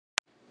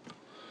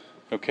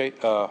Okay,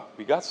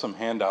 we got some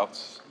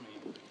handouts.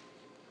 Let me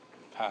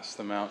pass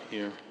them out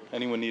here.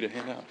 Anyone need a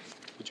handout?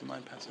 Would you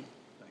mind passing them?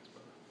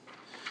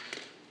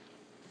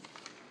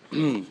 Thanks,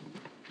 brother.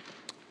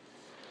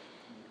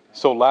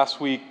 So last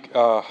week,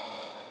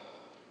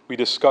 we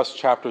discussed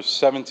chapters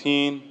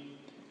 17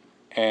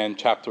 and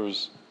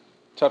chapters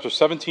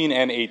 17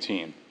 and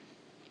 18.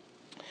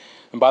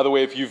 And by the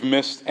way, if you've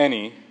missed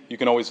any, you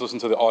can always listen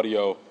to the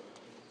audio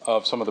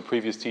of some of the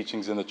previous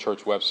teachings in the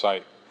church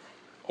website,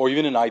 or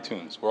even in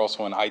iTunes. We're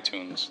also in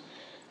iTunes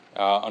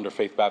under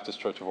Faith Baptist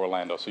Church of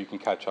Orlando, so you can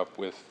catch up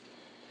with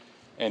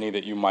any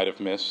that you might have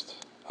missed.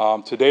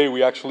 Today,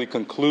 we actually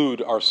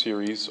conclude our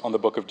series on the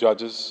book of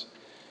Judges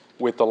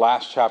with the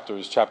last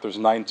chapters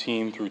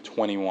 19 through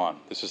 21.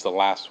 This is the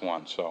last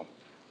one, so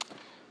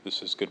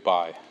this is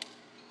goodbye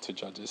to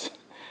Judges.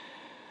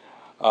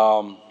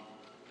 For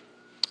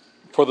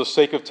the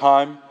sake of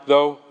time,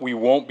 though, we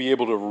won't be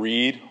able to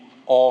read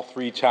all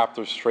 3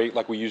 chapters straight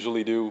like we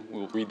usually do.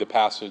 We'll read the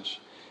passage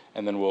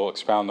and then we'll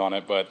expound on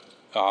it, but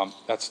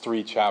that's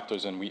 3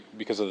 chapters, and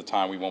because of the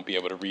time, we won't be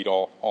able to read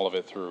all of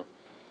it through.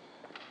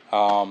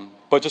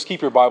 But just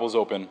keep your Bibles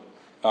open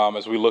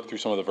as we look through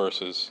some of the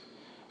verses.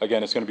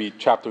 Again, it's going to be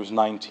chapters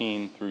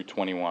 19 through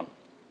 21.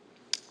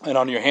 And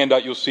on your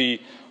handout, you'll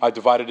see I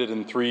divided it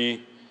in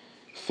 3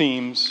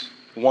 themes,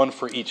 one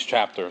for each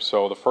chapter.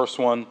 So the first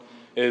one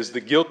is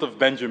the guilt of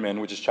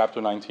Benjamin, which is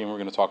chapter 19. We're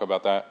going to talk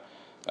about that.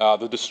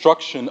 The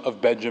destruction of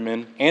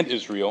Benjamin and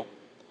Israel,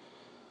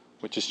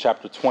 which is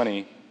chapter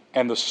 20.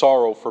 And the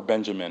sorrow for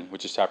Benjamin,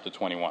 which is chapter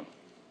 21.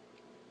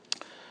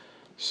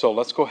 So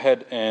let's go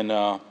ahead and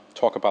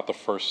talk about the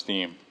first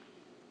theme,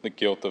 the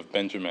guilt of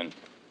Benjamin.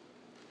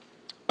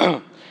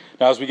 Now,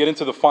 as we get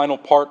into the final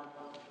part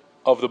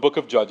of the book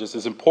of Judges,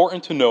 it's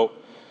important to note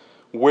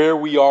where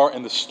we are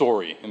in the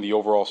story, in the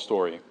overall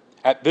story.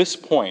 At this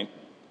point,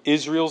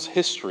 Israel's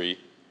history,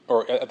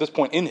 or at this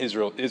point in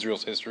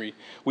Israel's history,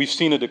 we've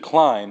seen a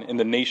decline in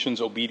the nation's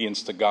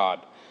obedience to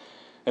God,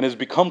 and it's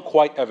become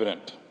quite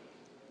evident.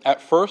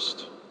 At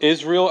first,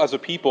 Israel as a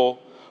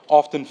people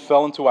often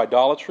fell into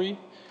idolatry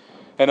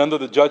and under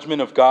the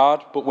judgment of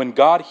God, but when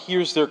God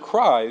hears their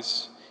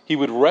cries, He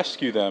would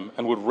rescue them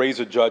and would raise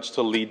a judge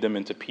to lead them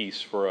into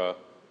peace for a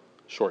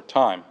short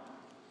time.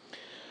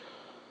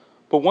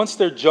 But once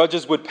their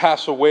judges would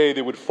pass away,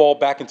 they would fall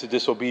back into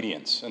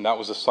disobedience, and that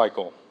was a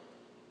cycle.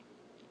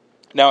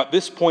 Now, at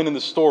this point in the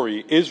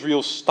story,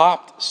 Israel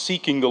stopped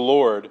seeking the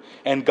Lord,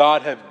 and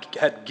God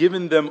had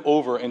given them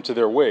over into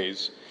their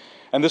ways.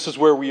 And this is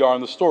where we are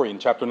in the story, in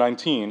chapter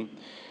 19.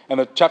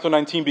 And chapter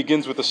 19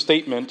 begins with a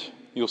statement,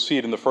 you'll see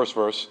it in the first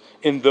verse.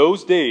 In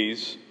those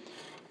days,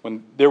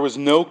 when there was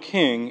no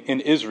king in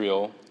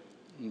Israel,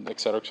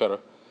 etc.,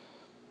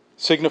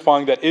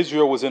 signifying that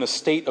Israel was in a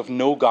state of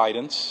no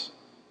guidance,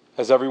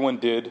 as everyone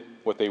did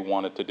what they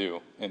wanted to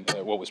do and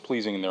what was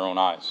pleasing in their own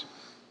eyes.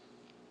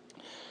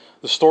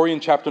 The story in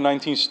chapter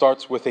 19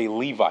 starts with a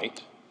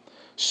Levite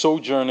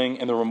sojourning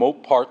in the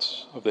remote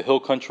parts of the hill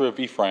country of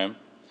Ephraim,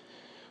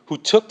 who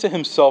took to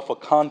himself a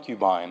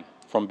concubine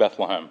from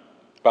Bethlehem.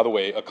 By the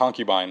way, a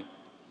concubine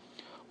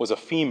was a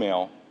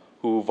female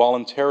who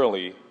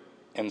voluntarily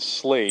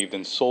enslaved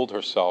and sold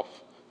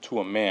herself to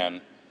a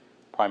man,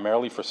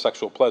 primarily for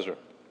sexual pleasure.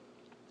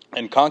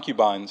 And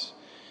concubines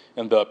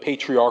in the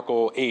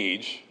patriarchal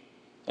age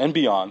and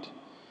beyond,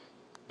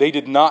 they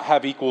did not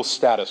have equal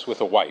status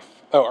with a wife,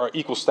 or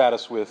equal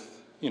status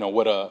with,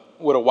 what a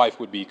wife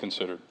would be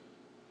considered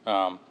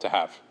to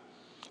have.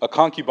 A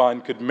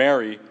concubine could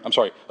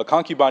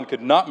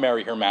not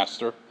marry her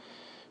master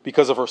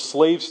because of her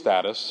slave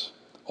status,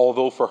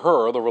 although for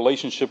her, the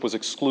relationship was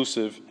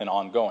exclusive and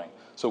ongoing.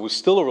 So it was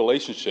still a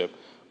relationship,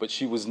 but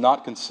she was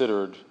not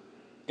considered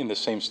in the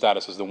same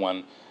status as the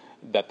one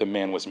that the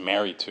man was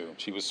married to.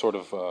 She was sort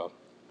of a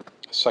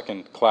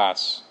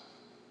second-class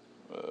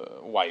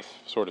wife,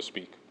 so to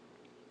speak.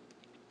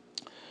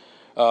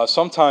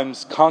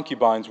 Sometimes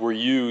concubines were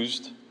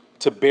used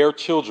to bear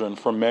children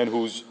from men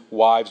whose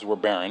wives were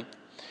barren.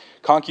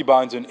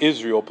 Concubines in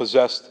Israel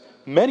possessed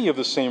many of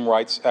the same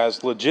rights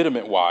as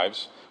legitimate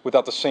wives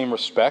without the same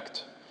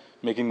respect,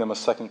 making them a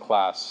second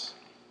class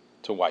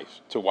to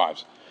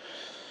wives.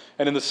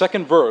 And in the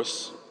second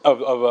verse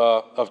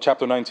of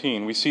chapter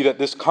 19, we see that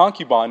this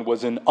concubine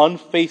was an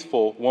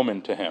unfaithful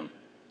woman to him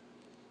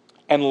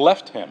and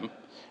left him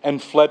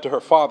and fled to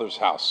her father's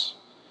house.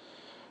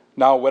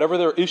 Now, whatever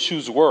their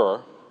issues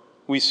were,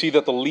 we see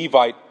that the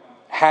Levite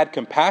had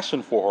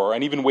compassion for her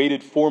and even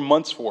waited 4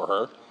 months for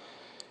her.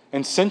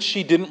 And since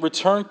she didn't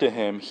return to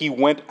him, he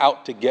went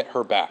out to get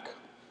her back.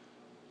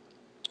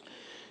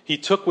 He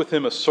took with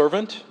him a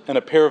servant and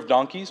a pair of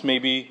donkeys,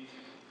 maybe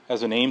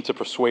as an aim to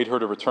persuade her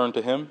to return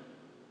to him.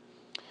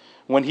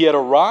 When he had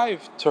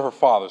arrived to her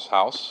father's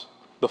house,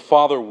 the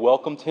father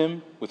welcomed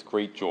him with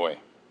great joy.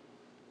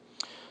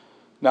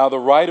 Now, the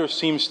writer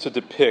seems to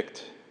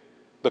depict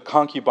the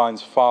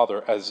concubine's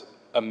father as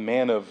a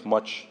man of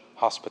much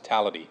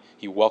hospitality.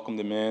 He welcomed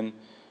him in.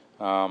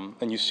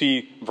 And you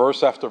see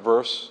verse after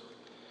verse,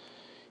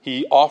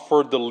 he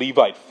offered the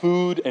Levite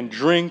food and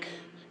drink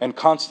and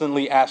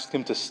constantly asked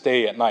him to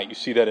stay at night. You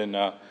see that in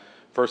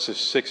verses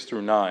 6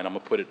 through 9. I'm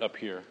going to put it up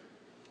here.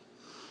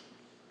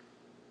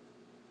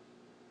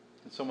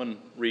 Can someone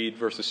read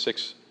verses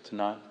 6 to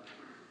 9?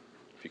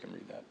 If you can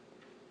read that.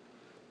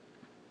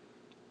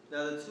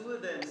 Now the two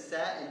of them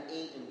sat and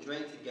ate and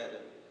drank together.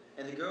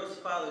 And the girl's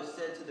father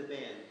said to the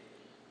man,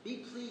 "Be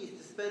pleased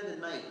to spend the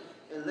night,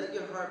 and let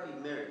your heart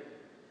be merry."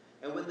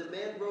 And when the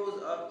man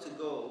rose up to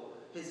go,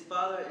 his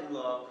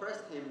father-in-law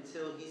pressed him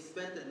till he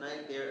spent the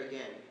night there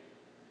again.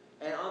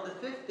 And on the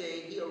fifth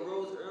day he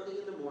arose early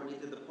in the morning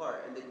to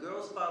depart. And the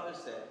girl's father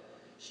said,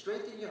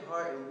 "Strengthen your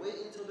heart and wait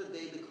until the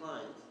day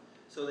declines."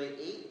 So they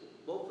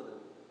ate, both of them.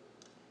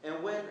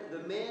 And when the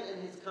man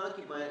and his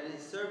concubine and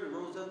his servant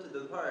rose up to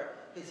depart,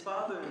 his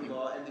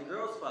father-in-law and the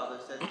girl's father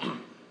said to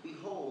him,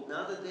 "Behold,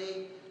 now the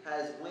day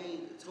has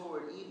waned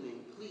toward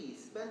evening.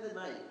 Please spend the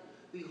night.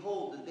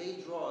 Behold, the day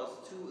draws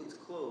to its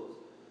close.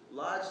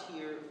 Lodge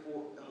here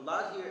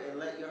and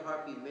let your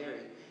heart be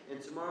merry.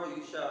 And tomorrow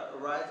you shall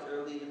arise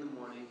early in the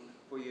morning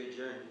for your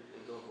journey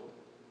and go home."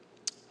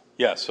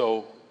 Yeah,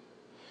 so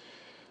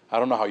I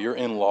don't know how your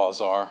in-laws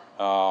are,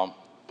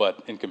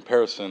 but in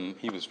comparison,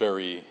 he was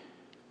very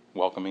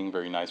welcoming,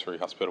 very nice, very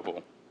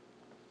hospitable.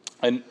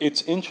 And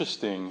it's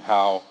interesting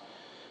how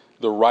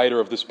the writer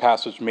of this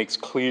passage makes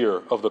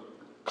clear of the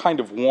kind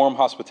of warm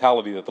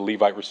hospitality that the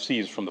Levite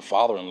receives from the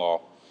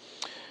father-in-law.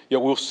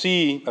 Yet we'll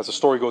see, as the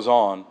story goes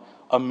on,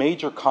 a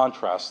major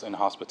contrast in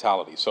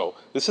hospitality. So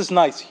this is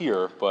nice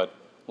here, but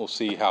we'll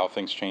see how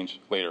things change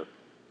later.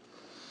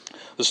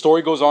 The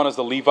story goes on as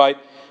the Levite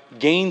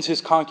gains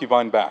his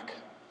concubine back,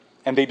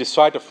 and they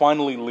decide to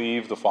finally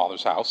leave the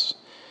father's house,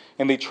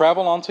 and they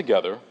travel on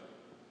together,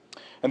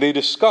 and they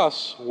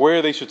discuss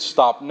where they should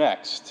stop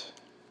next.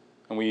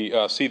 And we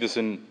see this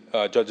in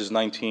Judges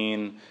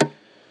 19,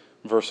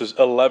 verses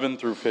 11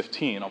 through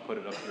 15. I'll put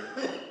it up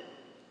here.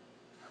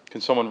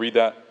 Can someone read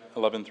that,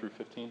 11 through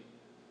 15?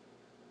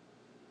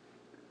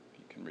 If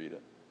you can read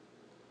it.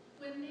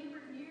 When they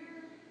were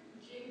near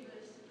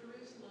Jabus,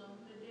 Jerusalem,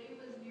 the day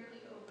was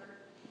nearly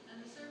over, and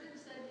the servant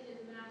said to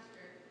his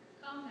master,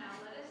 "Come now,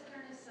 let us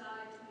turn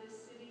aside to this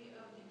city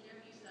of the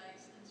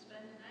Jebusites and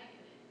spend the night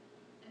in it."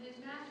 And his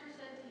master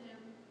said to him,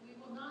 "We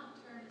will not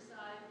turn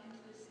aside into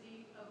the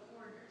city of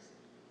foreigners,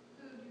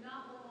 who do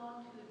not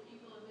belong to the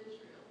people of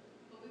Israel,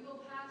 but we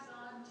will pass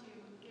on to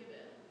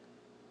Gibeah.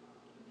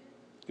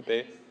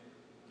 Gibeah?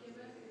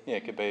 Yeah,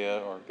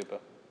 Gibeah or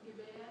Gibeah.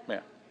 Gibeah?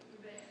 Yeah.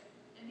 Gibeah.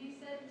 And he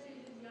said to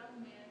his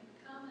young man,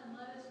 "Come and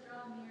let us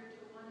draw near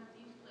to one of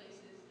these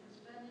places and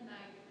spend the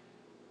night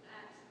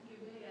at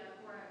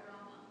Gibeah or at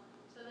Ramah."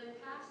 So they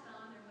passed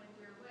on and went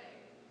their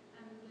way.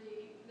 And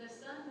the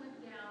sun went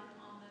down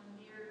on them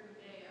near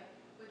Gibeah,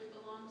 which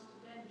belongs to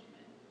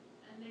Benjamin.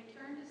 And they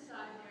turned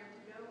aside there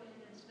to go in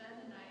and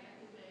spend the night at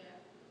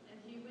Gibeah. And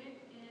he went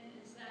in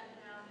and sat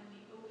down in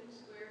the open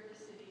square of the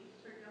city,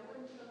 for no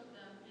one took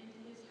them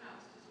into his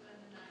house to spend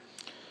the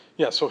night.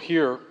 Yeah, so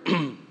here,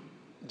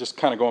 just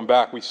kind of going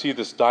back, we see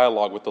this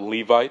dialogue with the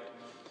Levite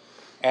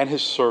and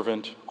his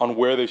servant on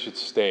where they should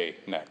stay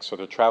next. So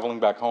they're traveling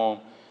back home,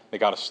 they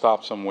got to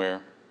stop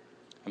somewhere,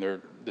 and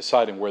they're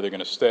deciding where they're going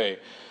to stay.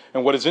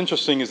 And what is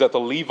interesting is that the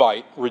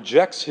Levite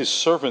rejects his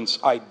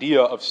servant's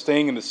idea of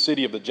staying in the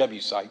city of the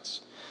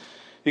Jebusites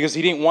because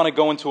he didn't want to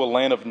go into a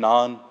land of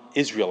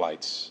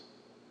non-Israelites.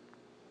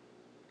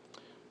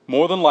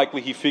 More than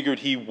likely, he figured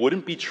he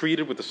wouldn't be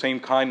treated with the same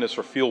kindness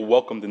or feel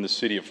welcomed in the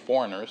city of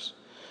foreigners.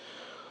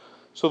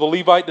 So the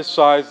Levite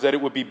decides that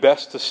it would be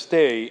best to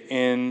stay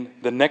in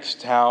the next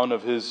town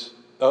of his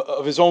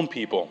own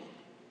people.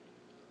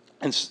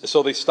 And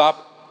so they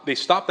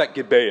stopped at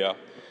Gibeah,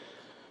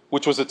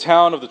 which was a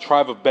town of the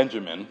tribe of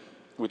Benjamin,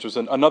 which was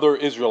another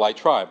Israelite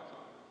tribe.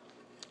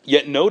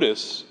 Yet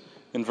notice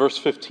in verse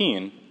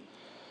 15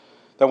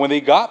 that when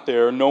they got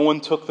there, no one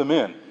took them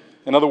in.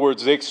 In other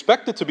words, they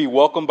expected to be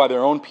welcomed by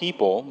their own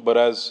people, but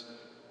as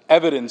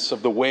evidence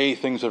of the way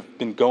things have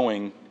been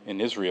going in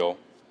Israel,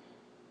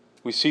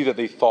 we see that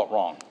they thought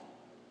wrong.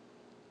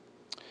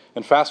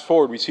 And fast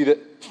forward, we see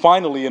that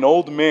finally an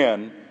old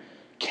man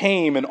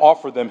came and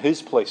offered them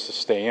his place to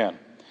stay in.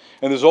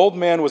 And this old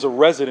man was a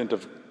resident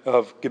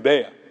of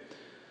Gibeah.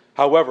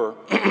 However,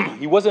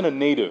 he wasn't a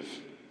native.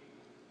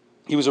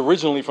 He was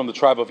originally from the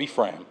tribe of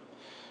Ephraim,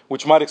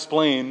 which might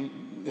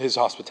explain his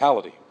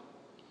hospitality.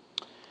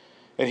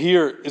 And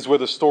here is where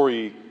the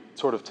story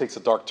sort of takes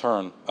a dark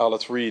turn.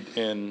 Let's read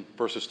in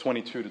verses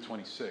 22 to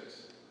 26.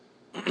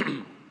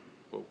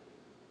 Whoa.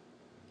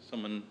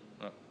 Someone...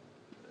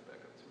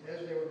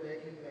 As they were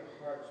making their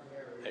hearts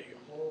merry,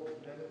 behold, the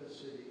men of the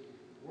city,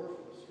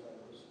 worthless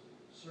fellows,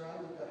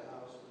 surrounded the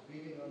house,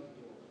 beating on the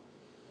door.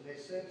 And they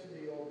said to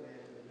the old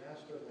man, the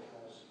master of the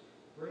house,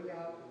 "Bring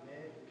out the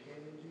man who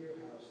came into your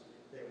house,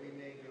 that we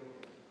may know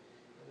him."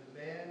 And the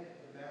man,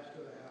 the master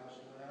of the house,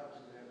 went out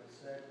to them and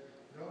said,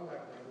 "No, my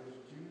brothers,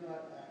 do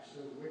not act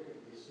so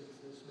wickedly, since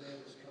this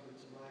man has come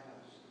into my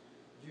house.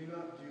 Do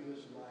not do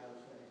this vile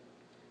thing.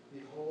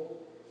 Behold,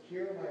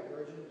 here are my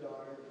virgin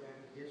daughter and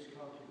his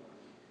concubine.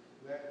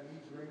 Let me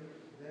bring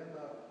them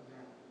up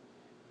now,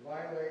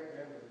 violate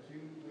them, and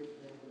do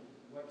with them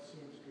what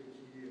seems good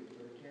to you,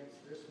 but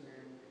against this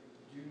man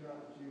do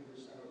not do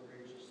this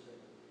outrageous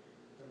thing.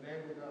 The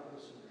man would not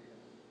listen to him.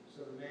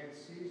 So the man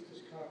seized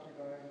his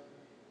concubine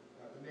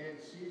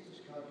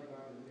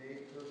and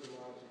made her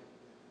belong to him.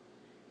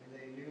 And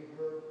they knew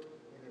her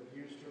and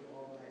abused her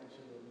all night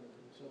until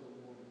the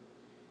morning.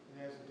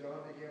 And as the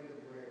dawn began to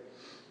break,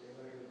 they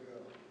let her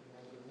go. And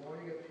as the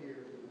morning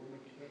appeared, the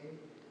woman came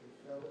and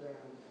fell down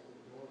at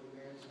the door of the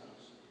man's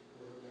house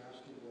where her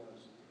master was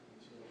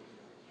until it was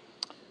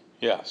night.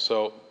 Yeah,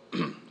 so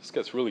this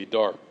gets really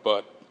dark,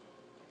 but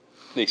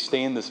they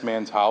stay in this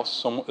man's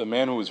house, the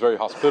man who was very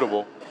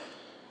hospitable.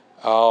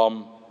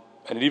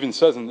 And it even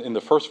says in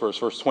the first verse,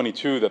 verse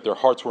 22, that their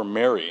hearts were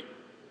merry.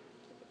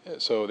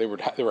 So they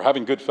were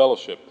having good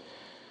fellowship.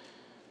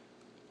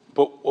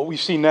 But what we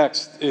see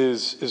next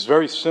is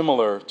very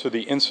similar to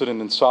the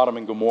incident in Sodom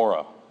and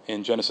Gomorrah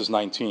in Genesis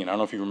 19. I don't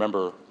know if you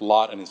remember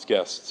Lot and his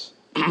guests.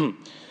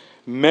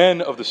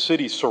 Men of the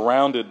city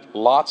surrounded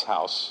Lot's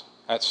house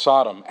at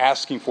Sodom,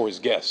 asking for his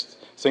guests.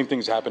 Same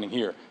thing's happening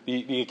here.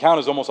 The account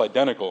is almost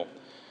identical.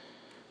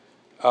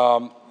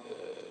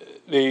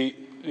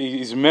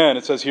 These men,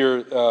 it says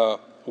here,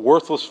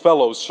 worthless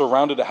fellows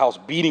surrounded the house,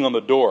 beating on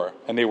the door,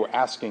 and they were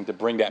asking to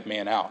bring that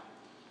man out.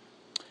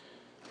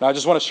 Now, I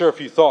just want to share a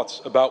few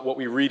thoughts about what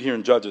we read here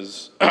in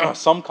Judges.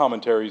 Some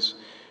commentaries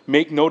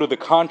make note of the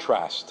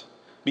contrast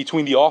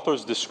between the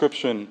author's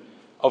description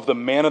of the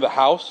man of the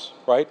house,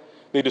 right?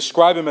 They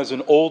describe him as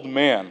an old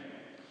man.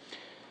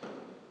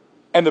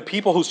 And the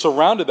people who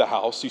surrounded the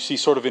house, you see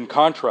sort of in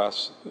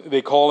contrast,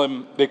 they call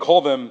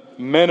them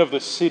men of the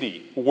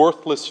city,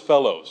 worthless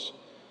fellows.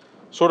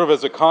 Sort of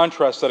as a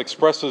contrast that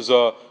expresses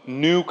a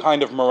new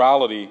kind of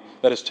morality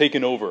that has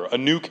taken over, a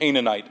new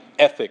Canaanite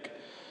ethic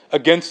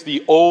against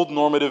the old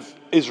normative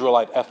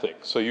Israelite ethic.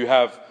 So you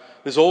have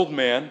this old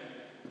man,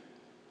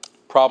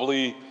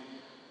 probably,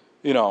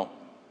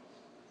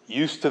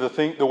 used to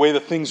the way the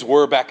things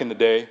were back in the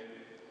day.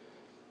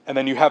 And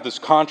then you have this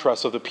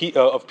contrast of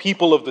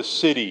people of the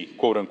city,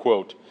 quote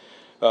unquote,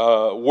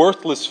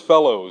 worthless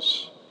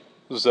fellows.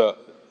 There's a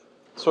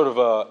sort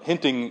of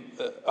hinting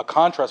a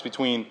contrast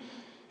between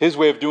his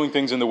way of doing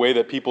things and the way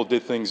that people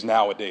did things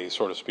nowadays,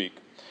 so to speak.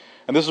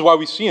 And this is why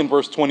we see in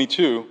verse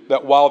 22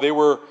 that while they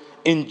were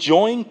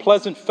enjoying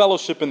pleasant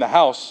fellowship in the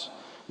house,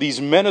 these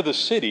men of the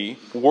city,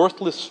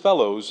 worthless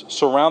fellows,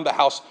 surround the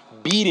house,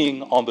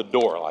 beating on the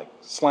door, like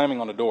slamming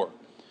on the door.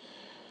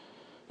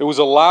 It was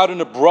a loud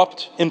and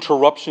abrupt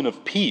interruption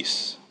of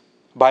peace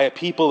by a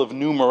people of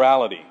new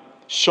morality,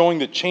 showing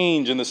the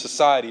change in the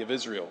society of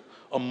Israel,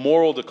 a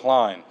moral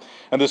decline.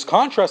 And this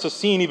contrast is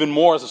seen even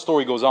more as the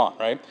story goes on,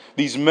 right?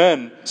 These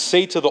men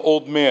say to the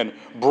old man,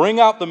 "Bring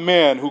out the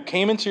man who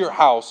came into your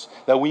house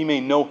that we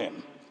may know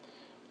him."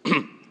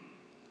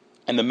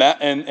 And the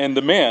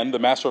man, the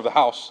master of the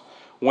house,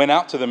 went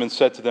out to them and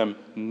said to them,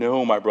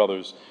 "No, my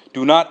brothers,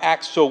 do not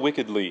act so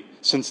wickedly.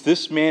 Since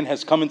this man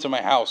has come into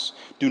my house,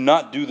 do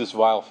not do this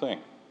vile thing."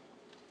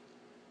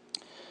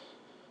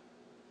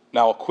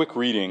 Now, a quick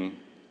reading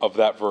of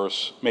that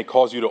verse may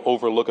cause you to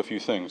overlook a few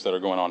things that are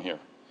going on here.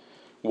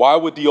 Why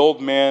would the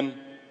old man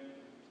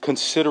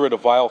consider it a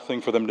vile thing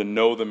for them to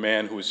know the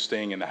man who is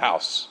staying in the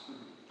house?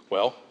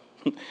 Well,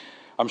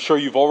 I'm sure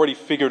you've already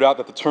figured out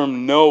that the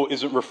term know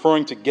isn't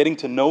referring to getting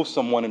to know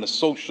someone in a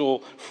social,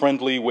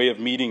 friendly way of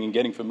meeting and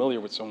getting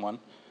familiar with someone.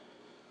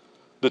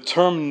 The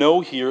term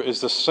know here is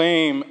the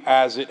same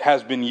as it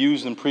has been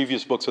used in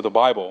previous books of the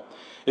Bible.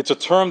 It's a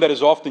term that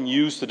is often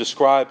used to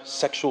describe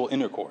sexual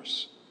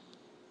intercourse.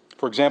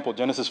 For example,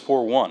 Genesis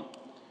 4:1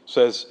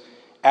 says,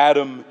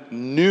 Adam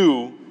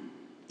knew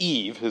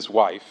Eve, his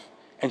wife,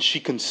 and she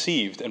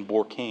conceived and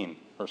bore Cain,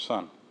 her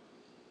son.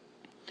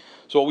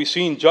 So what we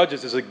see in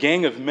Judges is a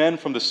gang of men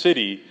from the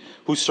city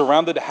who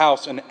surrounded the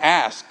house and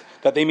asked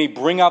that they may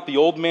bring out the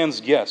old man's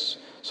guests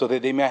so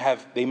that they may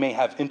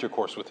have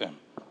intercourse with him.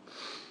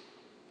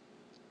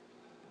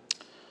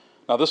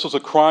 Now, this was a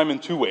crime in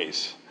two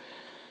ways.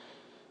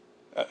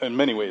 In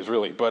many ways,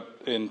 really,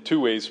 but in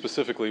two ways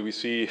specifically, we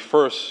see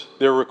first,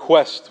 their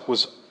request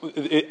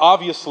it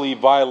obviously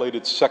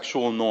violated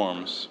sexual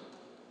norms,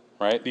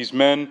 right? These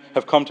men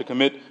have come to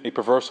commit a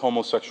perverse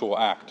homosexual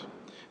act.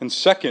 And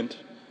second,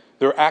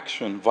 their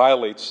action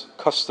violates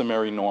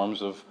customary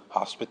norms of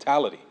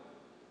hospitality.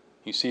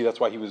 You see, that's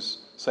why he was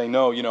saying,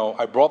 no,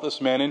 I brought this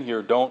man in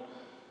here,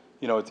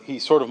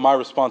 he's sort of my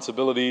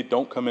responsibility,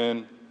 don't come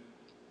in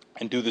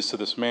and do this to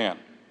this man.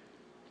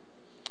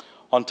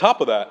 On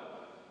top of that,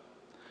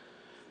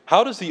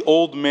 how does the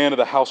old man of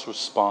the house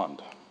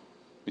respond?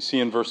 We see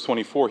in verse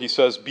 24, he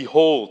says,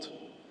 "Behold,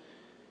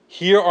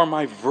 here are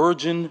my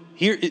virgin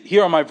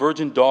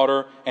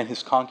daughter and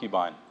his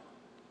concubine.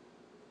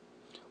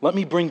 Let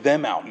me bring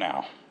them out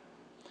now.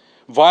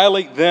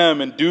 Violate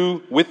them and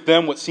do with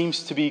them what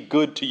seems to be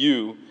good to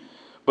you.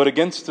 But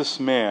against this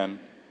man,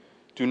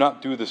 do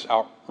not do this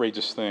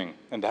outrageous thing."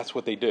 And that's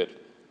what they did.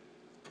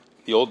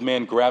 The old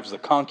man grabs the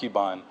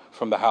concubine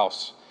from the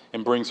house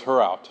and brings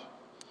her out.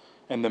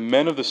 And the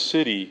men of the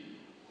city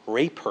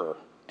rape her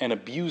and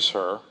abuse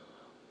her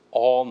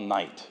all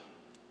night.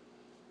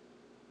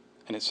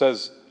 And it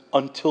says,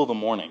 until the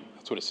morning.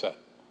 That's what it said.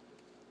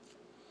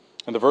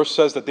 And the verse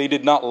says that they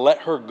did not let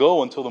her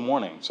go until the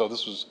morning. So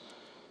this was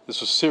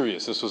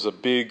serious. This was a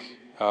big.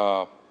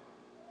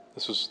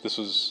 This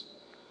was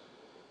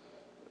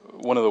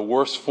one of the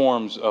worst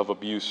forms of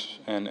abuse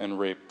and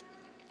rape.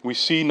 We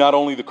see not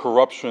only the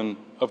corruption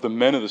of the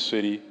men of the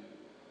city,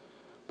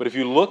 but if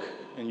you look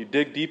and you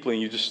dig deeply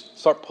and you just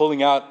start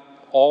pulling out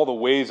all the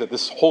ways that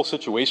this whole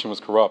situation was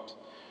corrupt,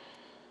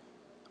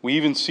 we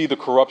even see the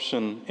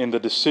corruption in the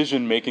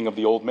decision-making of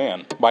the old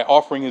man by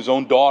offering his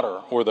own daughter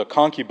or the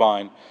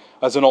concubine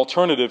as an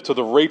alternative to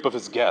the rape of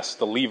his guest,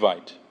 the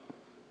Levite.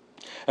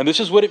 And this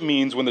is what it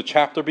means when the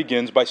chapter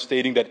begins by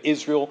stating that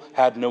Israel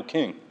had no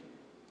king.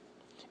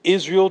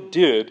 Israel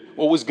did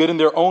what was good in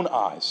their own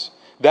eyes,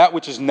 that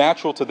which is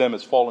natural to them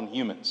as fallen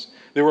humans.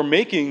 They were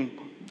making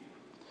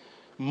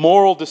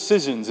moral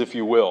decisions, if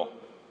you will.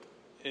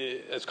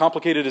 As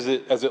complicated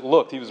as it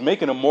looked, he was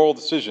making a moral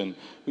decision.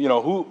 You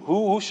know,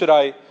 who should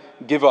I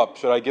give up?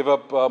 Should I give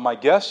up my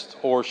guest,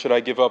 or should I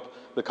give up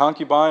the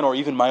concubine, or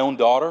even my own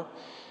daughter?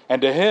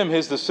 And to him,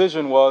 his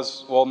decision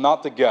was, well,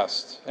 not the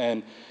guest.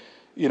 And,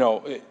 you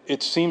know,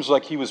 it seems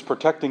like he was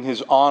protecting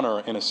his honor,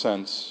 in a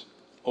sense,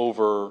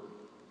 over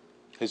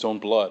his own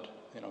blood,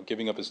 you know,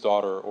 giving up his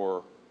daughter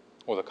or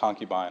the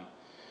concubine.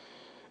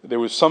 There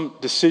was some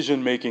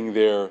decision-making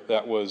there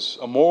that was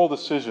a moral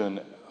decision,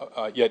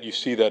 yet you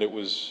see that it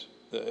was,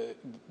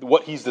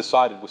 what he's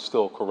decided was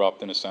still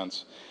corrupt, in a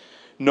sense.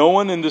 No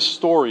one in this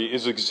story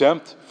is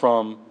exempt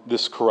from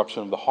this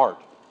corruption of the heart,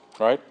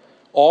 right?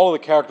 All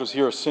of the characters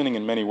here are sinning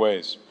in many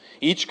ways.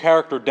 Each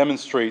character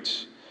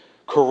demonstrates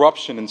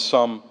corruption in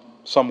some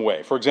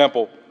way. For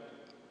example,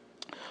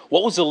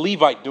 what was the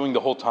Levite doing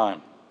the whole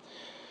time?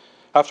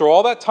 After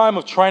all that time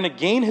of trying to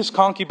gain his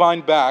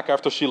concubine back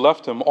after she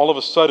left him, all of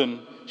a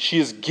sudden, she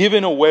is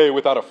given away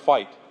without a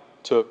fight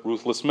to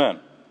ruthless men.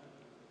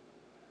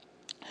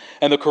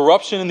 And the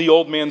corruption in the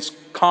old man's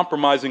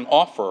compromising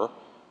offer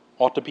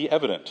ought to be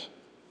evident.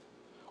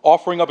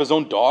 Offering up his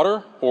own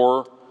daughter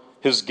or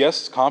his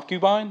guest's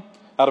concubine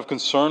out of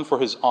concern for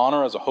his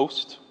honor as a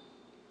host.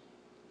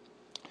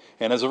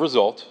 And as a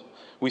result,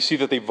 we see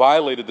that they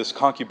violated this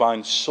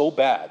concubine so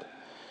bad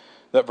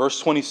that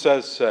verse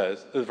 26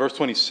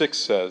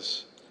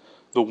 says,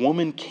 the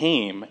woman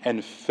came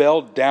and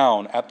fell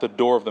down at the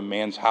door of the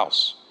man's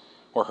house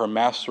where her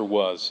master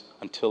was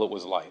until it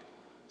was light.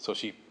 So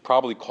she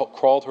probably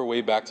crawled her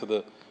way back to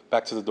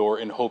the door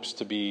in hopes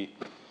to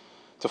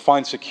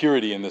find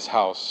security in this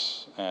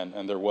house,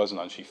 and there was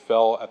none. She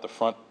fell at the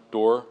front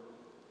door,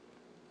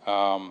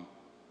 and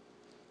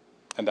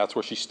that's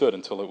where she stood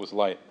until it was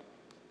light.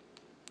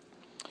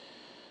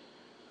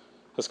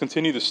 Let's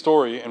continue the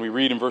story, and we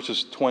read in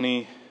verses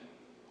 20.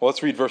 Well,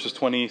 let's read verses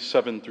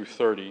 27 through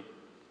 30.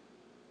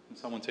 Can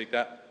someone take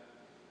that?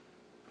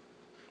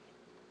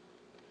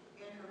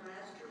 And her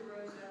master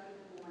rose up in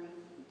the morning,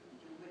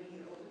 and when he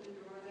opened the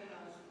door of the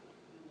house,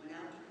 he went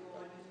out to go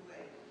on his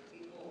way.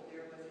 Behold,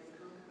 there was his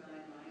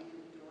concubine lying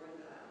in the door of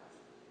the house,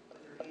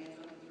 with her hands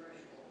on the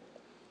threshold.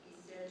 He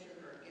said to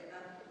her, "Get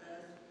up,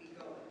 let us be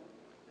going."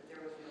 But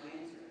there was no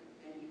answer.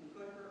 Then he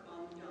put her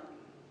on the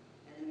donkey,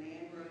 and the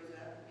man rose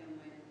up and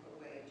went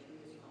away to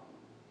his home.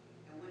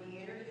 And when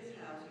he entered his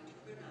house, he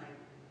took a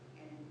knife,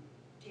 and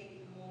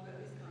taking hold of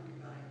his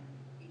concubine,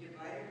 he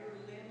divided her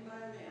limb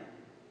by limb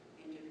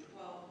into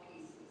 12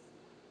 pieces,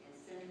 and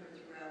sent her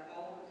throughout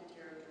all of the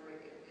territory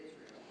of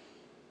Israel.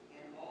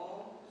 And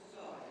all who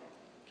saw it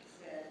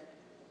said,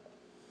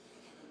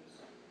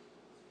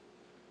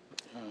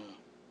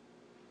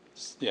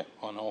 Yeah,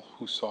 on all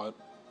who saw it.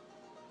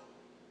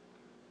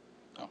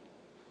 Oh.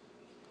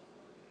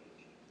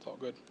 It's all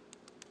good.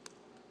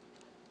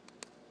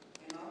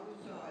 and all who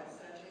saw it,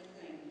 such a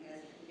thing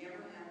has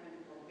never happened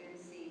or been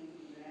seen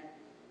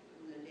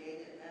from the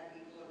day that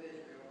people of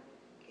Israel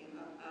came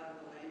up out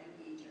of the land of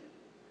Egypt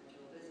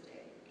until this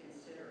day.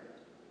 Consider it.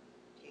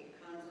 Take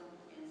counsel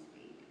and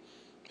speak.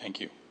 Thank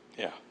you.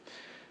 Yeah.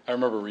 I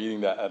remember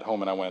reading that at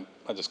home, and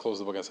I just closed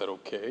the book and I said,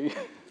 okay,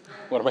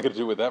 what am I going to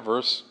do with that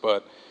verse?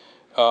 But,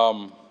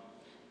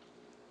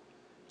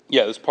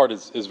 yeah, this part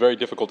is very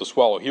difficult to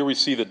swallow. Here we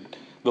see the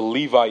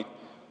Levite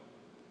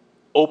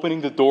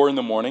opening the door in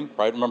the morning,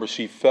 right? Remember,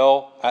 she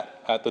fell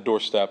at the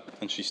doorstep,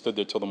 and she stood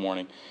there till the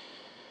morning.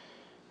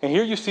 And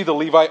here you see the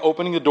Levite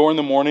opening the door in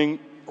the morning,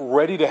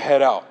 ready to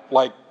head out.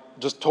 Like,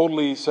 just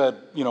totally said,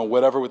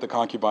 whatever with the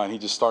concubine. He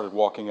just started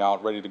walking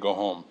out, ready to go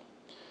home.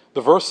 The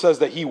verse says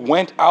that he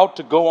went out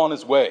to go on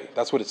his way.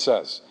 That's what it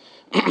says.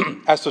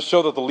 As to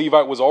show that the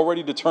Levite was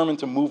already determined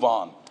to move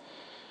on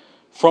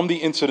from the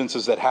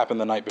incidences that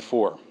happened the night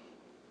before.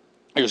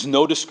 There's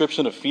no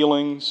description of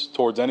feelings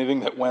towards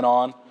anything that went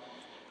on.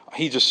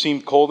 He just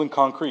seemed cold and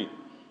concrete.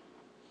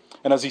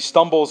 And as he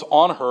stumbles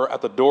on her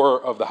at the door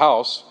of the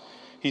house,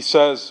 he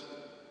says,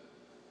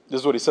 this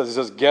is what he says. He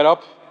says, "Get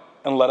up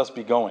and let us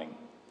be going."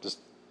 Just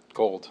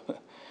cold.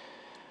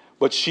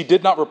 But she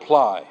did not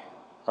reply,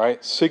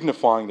 right?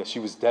 Signifying that she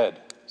was dead.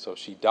 So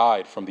she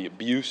died from the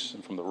abuse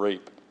and from the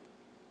rape.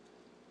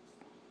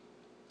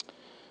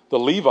 The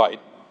Levite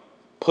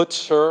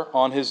puts her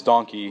on his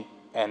donkey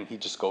and he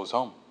just goes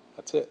home.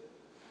 That's it.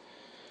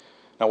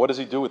 Now, what does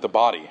he do with the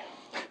body?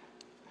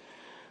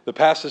 The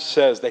passage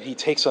says that he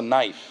takes a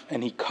knife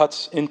and he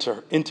cuts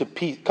her into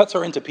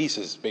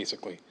pieces,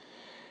 basically,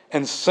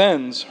 and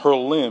sends her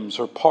limbs,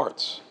 her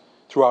parts,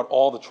 throughout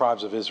all the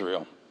tribes of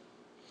Israel.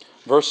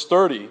 Verse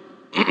 30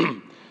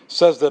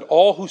 says that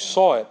all who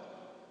saw it,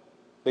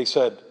 they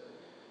said,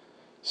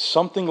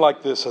 something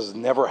like this has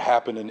never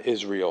happened in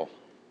Israel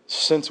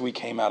since we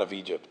came out of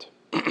Egypt.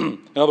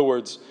 In other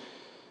words,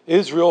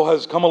 Israel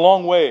has come a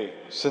long way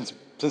since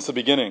the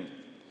beginning,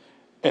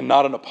 and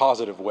not in a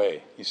positive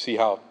way. You see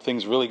how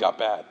things really got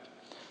bad.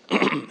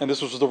 And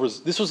this was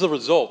the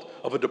result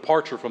of a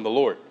departure from the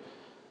Lord.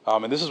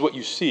 And this is what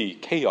you see,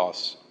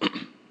 chaos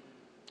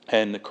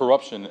and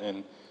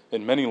corruption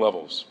in many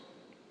levels.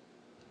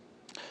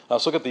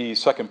 Let's look at the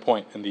second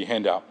point in the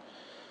handout.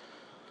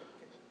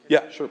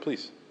 Yeah, sure,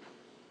 please.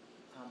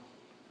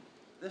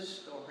 This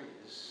story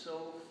is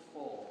so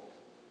full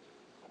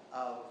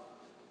of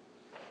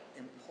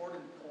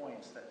important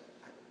points that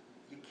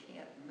you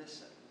can't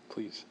miss it.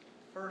 Please.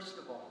 First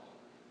of all,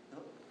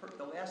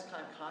 the last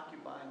time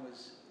concubine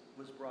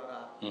was brought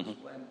up was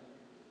when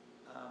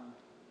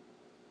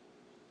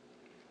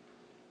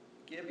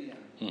Gibeon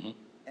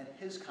and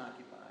his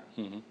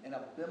concubine and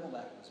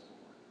Abimelech was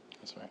born.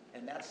 That's right.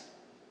 And that's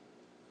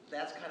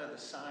kind of the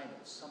sign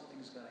that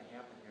something's going to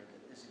happen here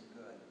that isn't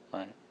good.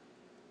 Right.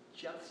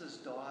 Jephthah's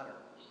daughter.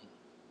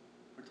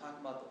 We're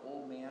talking about the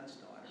old man's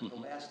daughter.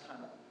 The last time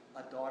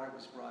a daughter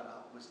was brought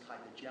up was tied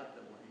to Jephthah,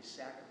 where he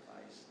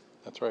sacrificed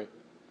That's right.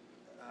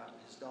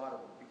 his daughter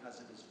because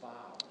of his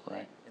vow.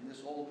 Right. And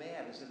this old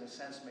man has, in a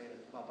sense, made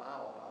a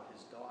vow about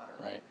his daughter.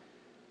 Right.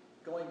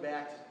 Going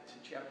back to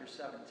chapter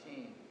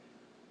 17,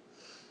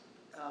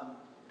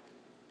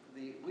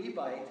 the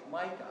Levite,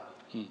 Micah,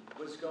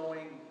 was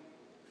going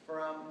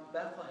from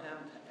Bethlehem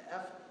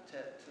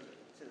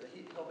to the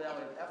hill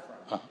valley of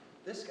Ephraim.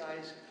 This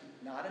guy's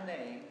not a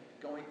name,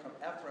 going from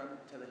Ephraim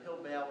to the hill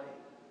valley,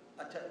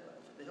 of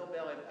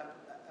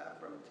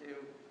Ephraim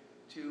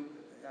to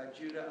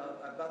Judah,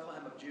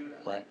 Bethlehem of Judah.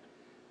 Right.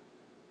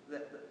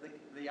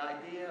 The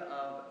idea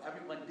of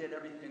everyone did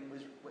everything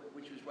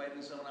which was right in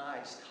his own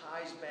eyes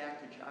ties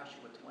back to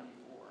Joshua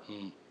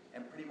 24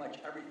 and pretty much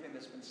everything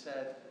that's been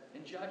said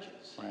in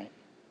Judges. Right.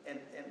 And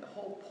the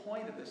whole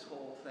point of this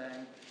whole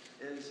thing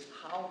is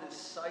how this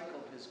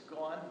cycle has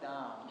gone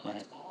down. Right.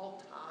 It's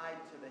all tied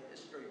to the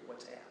history of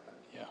what's happened.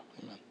 Yeah.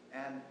 Amen.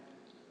 And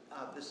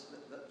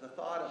the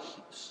thought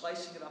of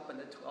slicing it up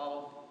into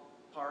 12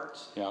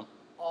 parts, Yeah.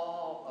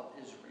 all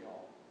of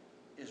Israel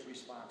is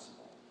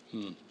responsible.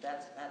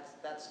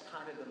 That's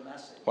kind of the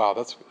message. Wow,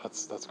 that's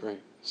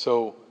great.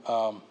 So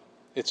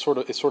it sort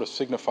of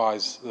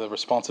signifies the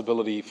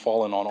responsibility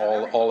fallen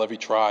on every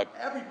tribe.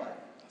 Everybody.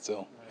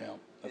 So yeah,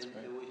 that's And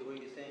great. what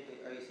are you saying?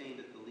 Are you saying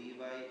that the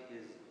Levite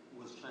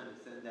was trying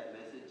to send that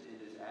message in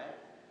his act?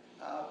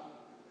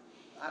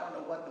 I don't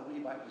know what the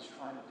Levite was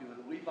trying to do.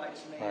 The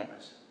Levite's name Right.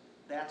 is,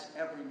 that's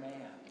every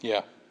man.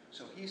 Yeah,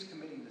 So he's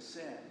committing the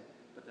sin,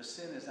 but the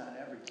sin is on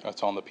everybody.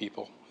 that's on the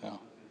people. Yeah,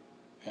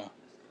 yeah,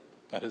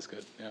 that is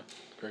good. Yeah,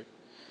 great.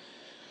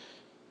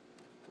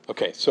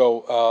 Okay,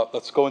 so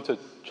let's go into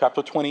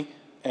chapter 20,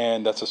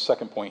 and that's the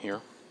second point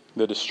here: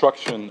 the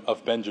destruction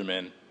of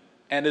Benjamin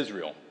and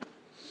Israel.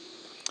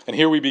 And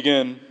here we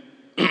begin.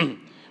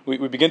 we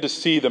begin to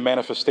see the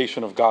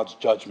manifestation of God's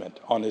judgment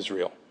on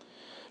Israel,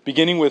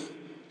 beginning with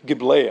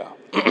Gibeah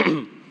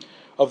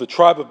of the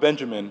tribe of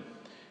Benjamin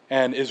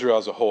and Israel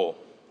as a whole.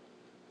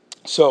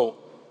 So,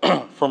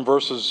 from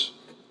verses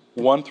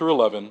 1 through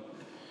 11,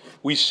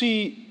 we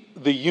see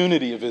the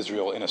unity of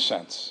Israel in a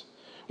sense.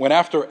 When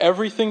after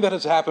everything that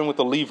has happened with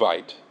the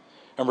Levite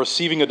and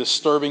receiving a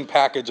disturbing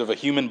package of a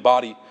human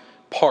body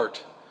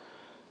part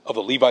of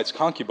the Levite's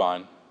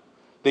concubine,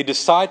 they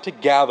decide to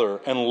gather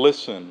and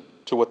listen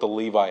to what the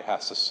Levite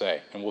has to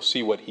say. And we'll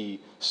see what he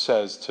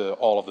says to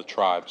all of the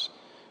tribes.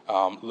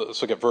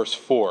 Let's look at verse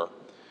 4.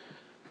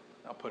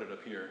 I'll put it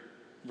up here.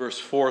 Verse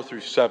 4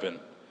 through 7.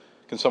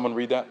 Can someone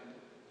read that?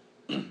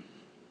 And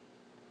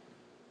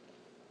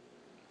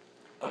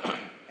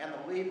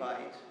the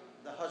Levite,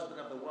 the husband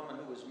of the woman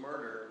who was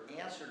murdered,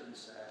 answered and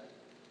said,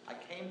 I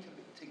came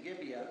to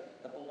Gibeah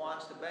that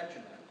belongs to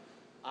Benjamin.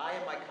 I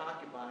and my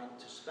concubine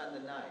to spend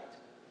the night.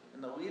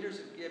 And the leaders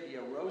of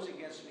Gibeah rose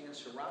against me and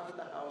surrounded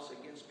the house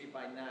against me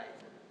by night.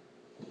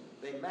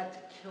 They meant to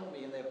kill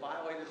me, and they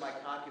violated my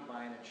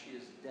concubine, and she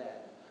is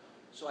dead.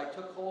 So I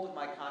took hold of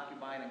my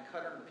concubine and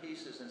cut her in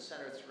pieces and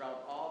sent her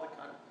throughout all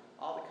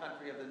the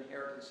country of the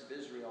inheritance of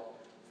Israel,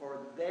 for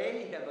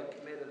they have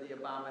committed the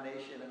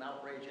abomination and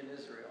outrage in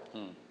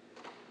Israel.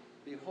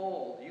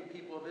 Behold, you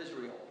people of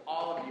Israel,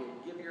 all of you,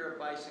 give your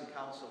advice and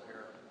counsel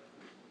here.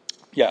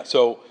 Yeah,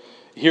 so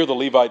here the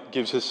Levite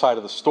gives his side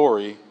of the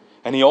story,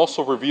 and he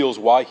also reveals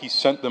why he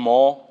sent them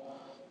all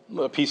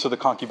a piece of the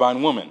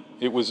concubine woman.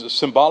 It was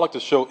symbolic to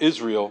show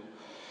Israel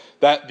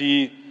that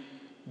the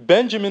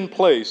Benjamin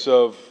place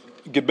of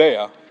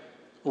Gibeah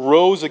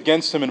rose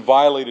against him and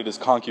violated his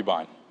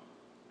concubine.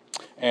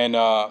 And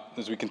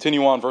as we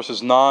continue on,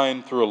 verses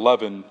 9 through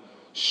 11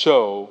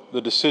 show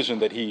the decision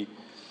that he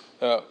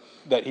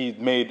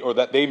made, or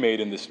that they made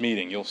in this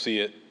meeting. You'll see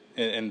it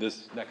in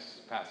this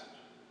next passage,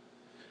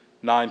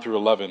 9 through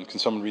 11. Can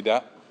someone read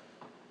that?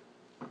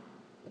 But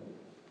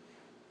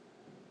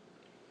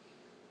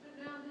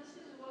now this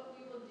is what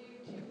we will do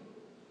to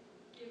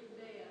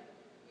Gibeah.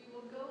 We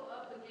will go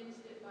up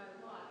against it by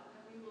lot,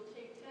 and we will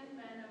take 10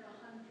 men of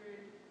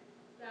 100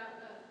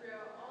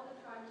 throughout all the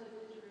tribes of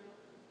Israel,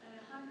 and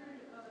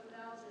 100 of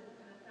 1,000,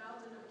 and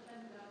 1,000 of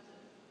 10,000,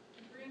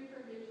 to bring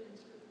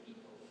provisions for the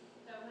people,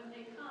 that when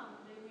they come,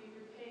 they may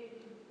repay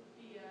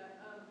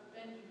Gibeah of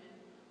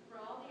Benjamin for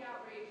all the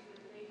outrage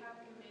that they have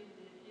committed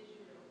in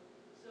Israel.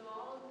 So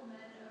all of the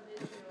men of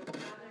Israel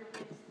gathered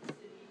against the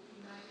city,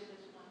 united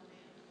as one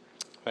man.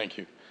 Thank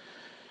you.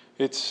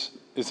 It's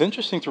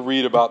interesting to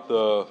read about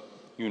the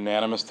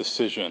unanimous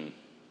decision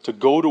to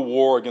go to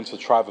war against the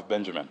tribe of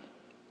Benjamin.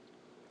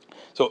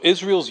 So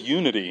Israel's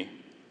unity,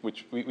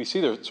 which we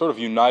see they're sort of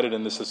united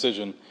in this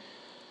decision,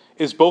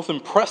 is both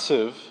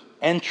impressive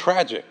and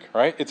tragic,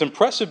 right? It's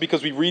impressive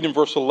because we read in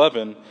verse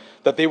 11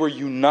 that they were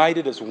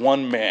united as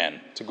one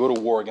man to go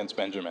to war against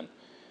Benjamin.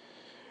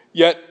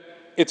 Yet,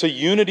 it's a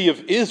unity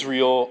of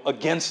Israel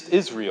against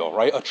Israel,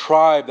 right? A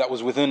tribe that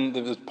was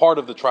part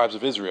of the tribes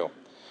of Israel.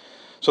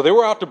 So they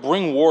were out to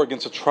bring war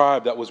against a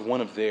tribe that was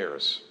one of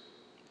theirs.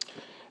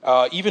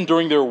 Even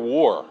during their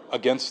war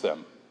against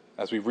them,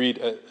 as you read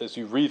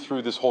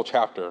through this whole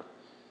chapter,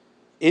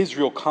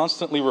 Israel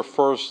constantly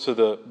refers to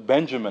the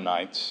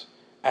Benjaminites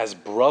as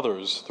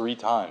brothers 3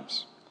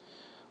 times.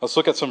 Let's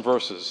look at some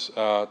verses.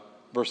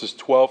 Verses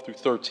 12 through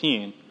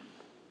 13.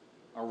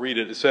 I'll read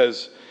it. It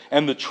says,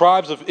 "And the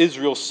tribes of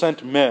Israel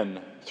sent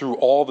men through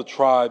all the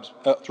tribe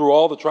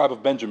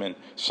of Benjamin,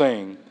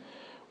 saying,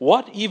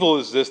 What evil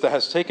is this that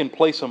has taken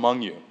place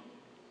among you?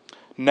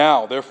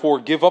 Now, therefore,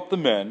 give up the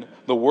men,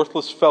 the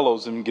worthless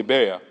fellows in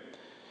Gibeah,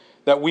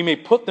 that we may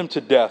put them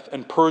to death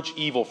and purge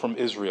evil from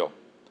Israel.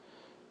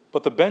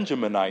 But the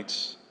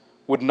Benjaminites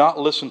would not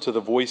listen to the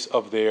voice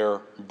of their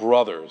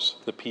brothers,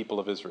 the people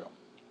of Israel."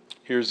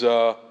 Here's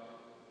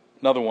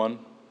another one,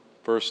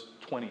 verse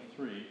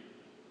 23.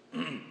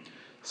 It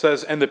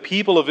says, "And the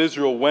people of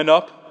Israel went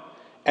up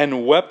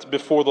and wept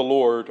before the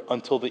Lord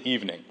until the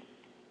evening.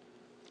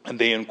 And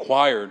they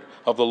inquired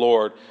of the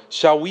Lord,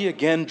 Shall we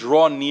again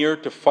draw near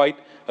to fight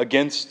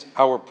against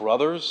our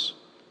brothers,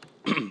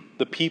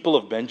 the people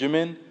of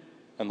Benjamin?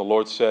 And the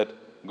Lord said,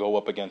 Go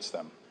up against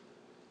them."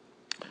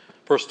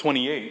 Verse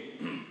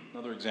 28,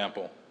 another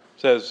example,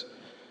 says,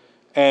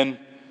 "And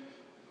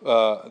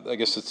I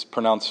guess it's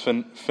pronounced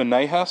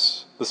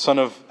Phinehas, the son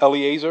of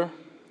Eleazar,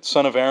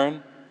 son of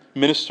Aaron,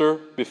 minister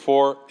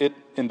before it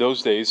in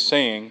those days,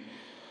 saying,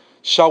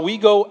 Shall we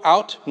go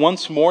out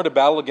once more to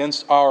battle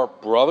against our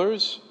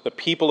brothers, the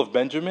people of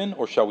Benjamin,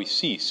 or shall we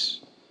cease?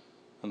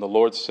 And the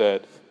Lord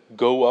said,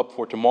 Go up,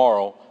 for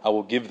tomorrow I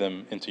will give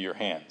them into your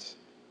hands."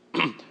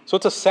 So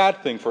it's a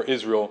sad thing for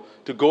Israel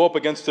to go up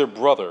against their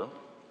brother,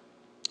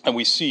 and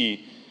we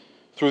see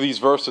through these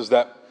verses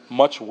that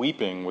much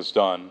weeping was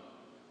done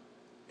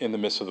in the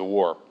midst of the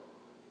war.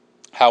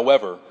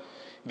 However,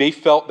 they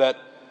felt that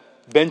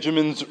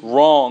Benjamin's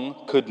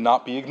wrong could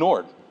not be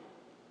ignored.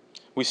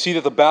 We see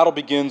that the battle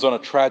begins on a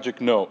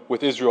tragic note,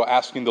 with Israel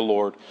asking the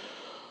Lord,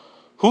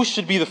 "Who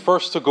should be the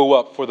first to go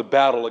up for the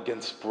battle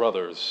against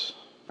brothers?"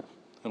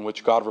 In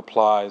which God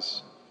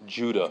replies,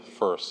 "Judah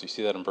first." You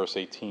see that in verse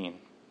 18.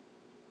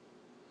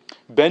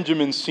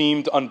 Benjamin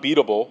seemed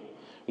unbeatable,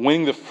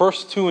 winning the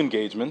first 2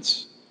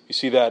 engagements. You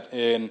see that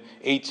in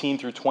 18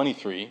 through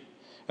 23,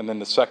 and then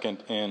the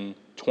second in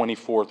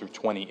 24 through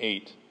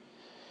 28.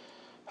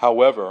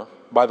 However,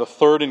 by the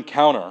 3rd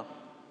encounter,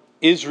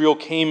 Israel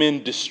came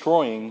in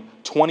destroying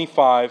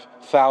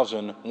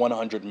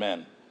 25,100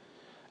 men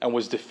and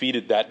was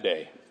defeated that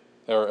day.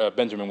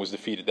 Benjamin was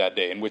defeated that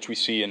day, in which we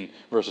see in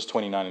verses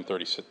 29 and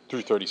 30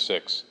 through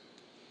 36.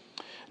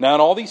 Now,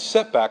 in all these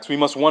setbacks, we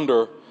must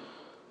wonder,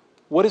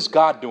 what is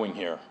God doing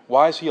here?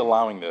 Why is he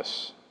allowing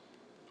this?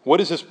 What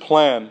is his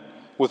plan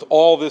with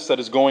all this that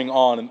is going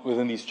on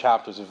within these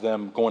chapters of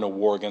them going to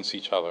war against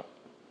each other?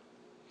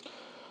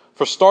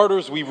 For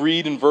starters, we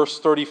read in verse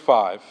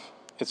 35,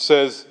 it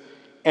says,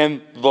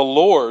 "And the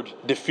Lord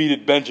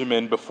defeated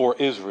Benjamin before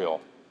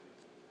Israel."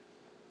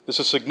 This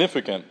is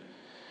significant,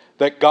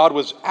 that God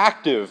was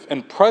active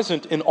and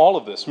present in all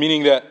of this,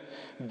 meaning that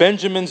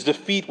Benjamin's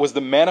defeat was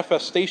the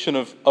manifestation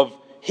of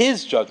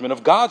his judgment,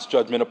 of God's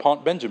judgment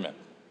upon Benjamin.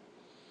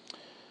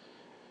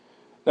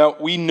 Now,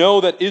 we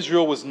know that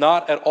Israel was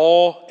not at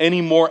all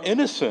any more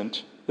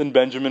innocent than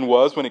Benjamin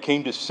was when it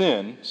came to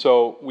sin,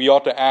 so we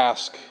ought to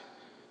ask,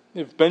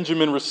 if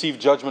Benjamin received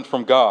judgment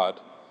from God,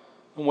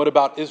 then what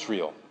about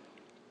Israel?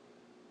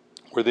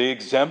 Were they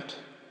exempt?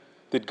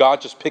 Did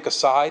God just pick a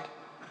side?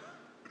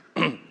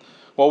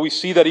 Well, we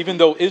see that even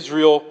though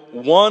Israel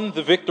won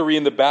the victory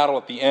in the battle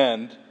at the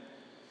end,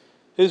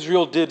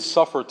 Israel did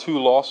suffer 2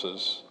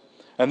 losses,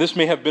 and this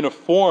may have been a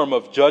form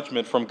of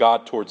judgment from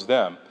God towards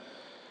them.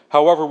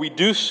 However, we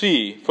do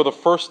see for the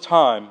first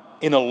time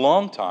in a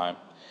long time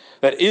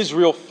that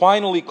Israel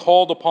finally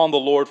called upon the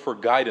Lord for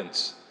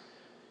guidance.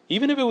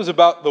 even if it was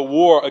about the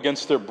war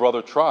against their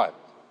brother tribe.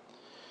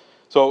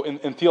 So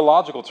in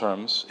theological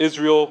terms,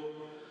 Israel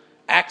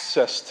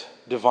accessed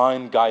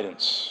divine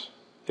guidance.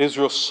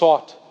 Israel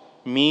sought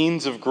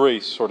means of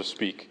grace, so to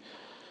speak.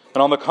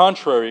 And on the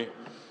contrary,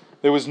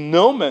 there was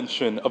no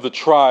mention of the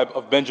tribe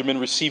of Benjamin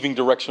receiving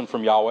direction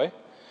from Yahweh.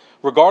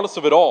 Regardless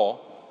of it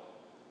all,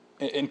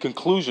 in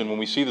conclusion, when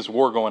we see this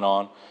war going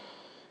on,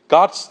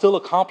 God still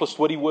accomplished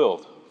what he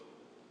willed.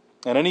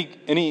 And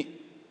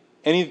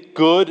any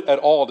good at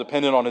all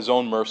depended on his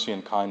own mercy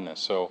and kindness.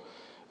 So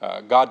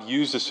God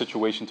used this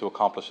situation to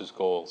accomplish his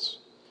goals.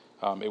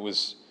 It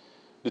was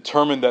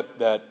determined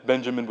that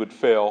Benjamin would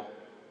fail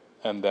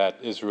and that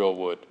Israel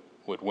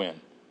would win.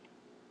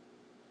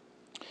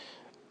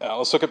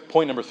 Let's look at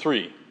point number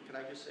 3. Can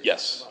I just say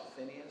Yes. something about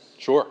Phinehas?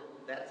 Sure.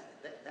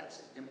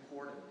 That's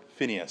important.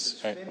 Phinehas.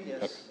 Because Right.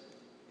 Phinehas,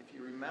 Okay. if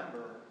you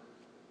remember,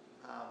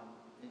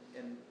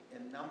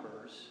 in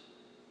Numbers,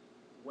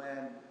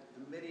 when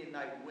the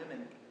Midianite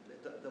women,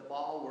 the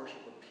Baal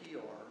worship of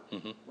Peor,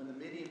 Mhm. when the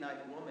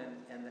Midianite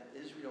woman and the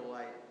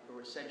Israelite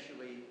were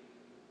essentially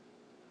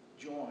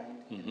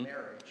joined in Mhm.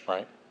 marriage,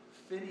 Right.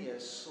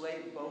 Phinehas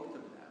slayed both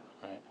of them.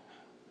 Right.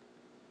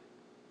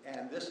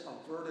 And this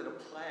averted a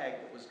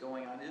plague that was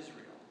going on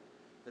Israel.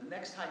 The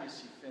next time you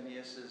see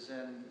Phinehas is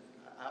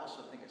I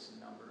also think it's in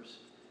Numbers.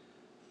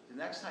 The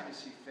next time you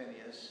see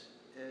Phinehas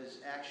is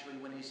actually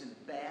when he's in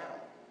battle.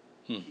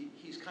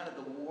 He's kind of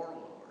the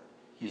warlord.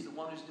 He's the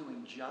one who's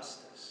doing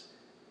justice.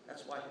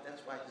 That's why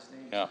his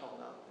name is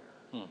called out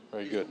there.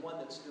 Very He's good. the one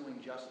that's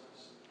doing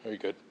justice. Very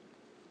good.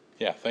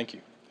 Yeah, thank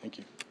you. Thank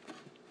you.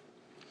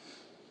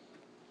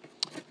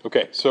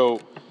 Okay,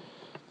 so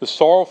the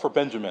sorrow for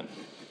Benjamin.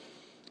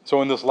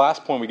 So in this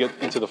last point, we get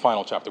into the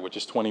final chapter, which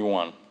is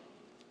 21.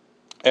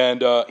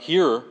 And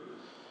here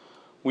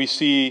we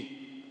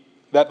see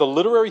that the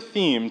literary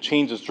theme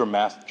changes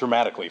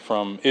dramatically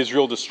from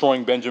Israel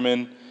destroying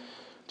Benjamin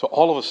to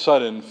all of a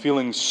sudden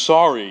feeling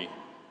sorry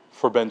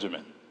for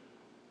Benjamin.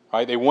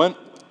 Right? They went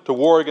to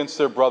war against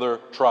their brother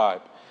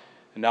tribe.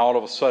 And now all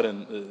of a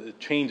sudden it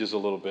changes a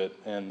little bit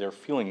and they're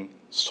feeling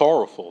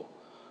sorrowful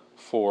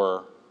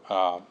for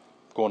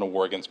going to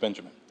war against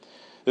Benjamin.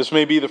 This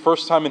may be the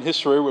first time in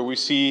history where we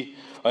see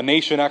a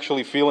nation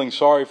actually feeling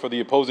sorry for the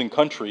opposing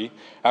country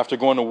after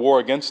going to war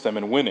against them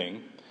and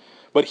winning.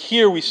 But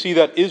here we see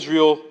that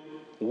Israel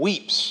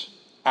weeps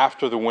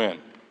after the win.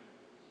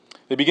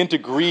 They begin to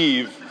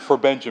grieve for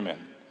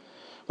Benjamin.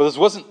 But this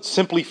wasn't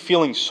simply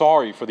feeling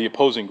sorry for the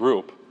opposing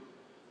group,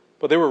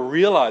 but they were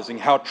realizing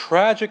how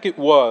tragic it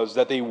was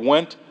that they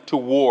went to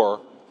war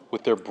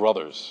with their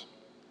brothers.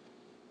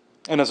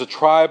 And as a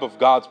tribe of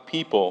God's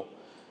people,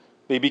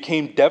 they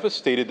became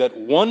devastated that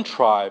one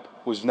tribe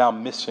was now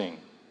missing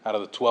out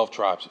of the 12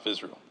 tribes of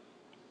Israel.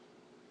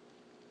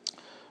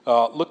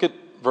 Look at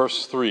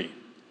verse 3.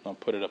 I'll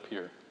put it up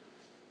here.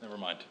 Never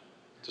mind.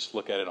 Just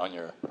look at it on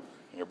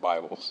your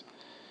Bibles.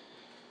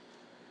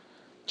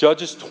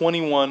 Judges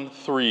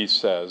 21:3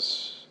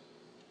 says,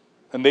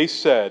 "And they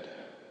said,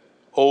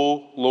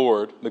 O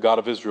Lord, the God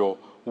of Israel,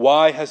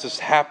 why has this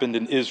happened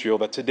in Israel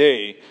that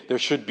today there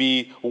should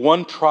be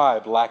one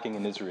tribe lacking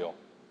in Israel?"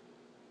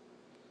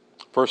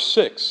 Verse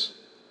 6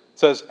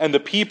 says, "And the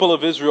people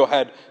of Israel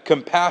had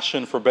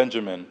compassion for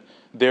Benjamin,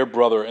 their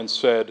brother, and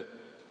said,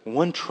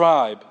 one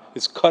tribe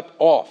is cut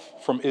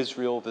off from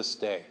Israel this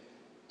day."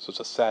 So it's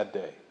a sad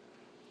day.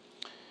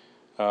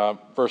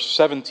 Verse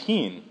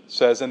 17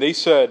 says, "And they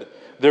said,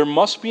 there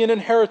must be an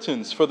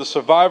inheritance for the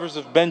survivors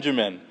of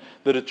Benjamin,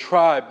 that a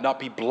tribe not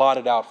be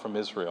blotted out from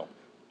Israel."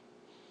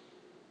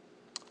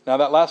 Now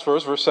that last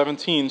verse, verse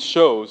 17,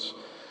 shows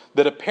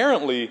that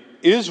apparently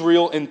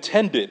Israel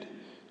intended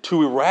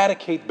to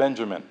eradicate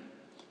Benjamin,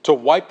 to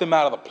wipe them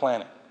out of the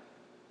planet.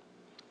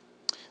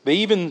 They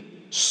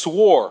even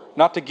swore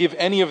not to give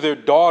any of their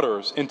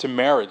daughters into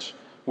marriage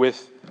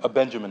with a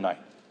Benjaminite.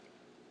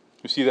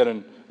 You see that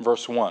in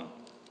verse 1.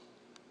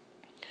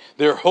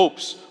 Their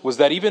hopes was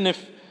that even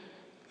if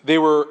there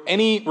were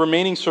any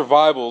remaining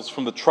survivals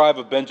from the tribe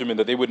of Benjamin,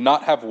 that they would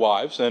not have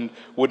wives and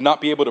would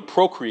not be able to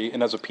procreate,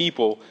 and as a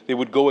people, they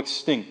would go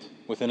extinct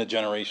within a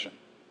generation.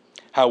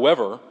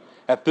 However,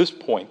 at this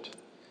point,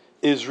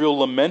 Israel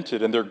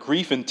lamented and their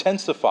grief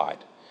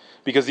intensified,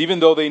 because even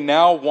though they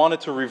now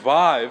wanted to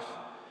revive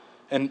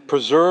and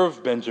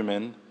preserve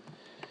Benjamin,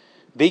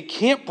 they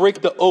can't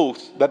break the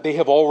oath that they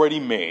have already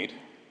made.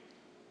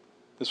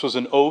 This was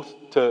an oath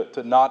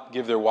to not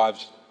give their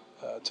wives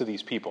to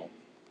these people.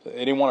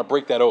 They didn't want to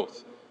break that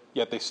oath,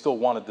 yet they still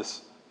wanted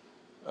this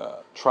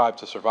tribe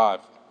to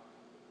survive.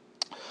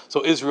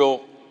 So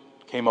Israel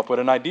came up with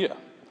an idea.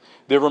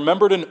 They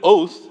remembered an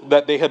oath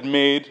that they had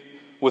made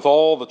with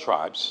all the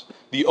tribes.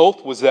 The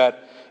oath was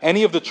that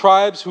any of the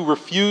tribes who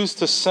refused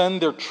to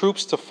send their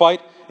troops to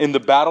fight in the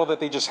battle that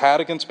they just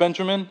had against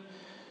Benjamin,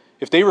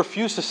 if they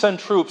refused to send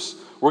troops,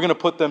 we're going to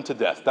put them to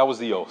death. That was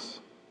the oath.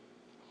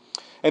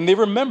 And they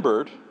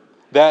remembered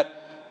that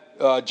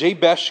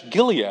Jabesh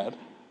Gilead,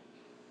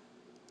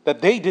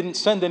 that they didn't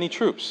send any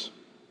troops.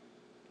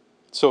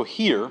 So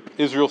here,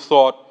 Israel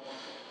thought,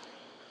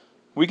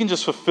 we can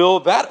just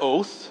fulfill that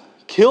oath,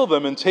 kill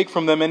them and take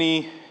from them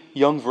any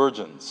young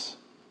virgins.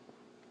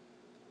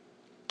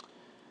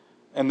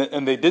 And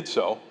they did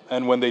so.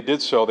 And when they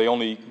did so, they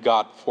only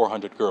got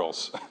 400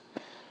 girls,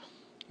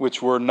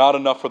 which were not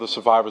enough for the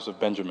survivors of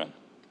Benjamin.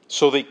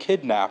 So they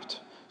kidnapped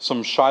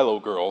some Shiloh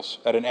girls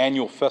at an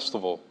annual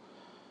festival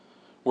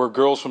where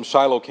girls from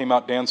Shiloh came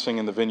out dancing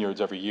in the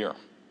vineyards every year.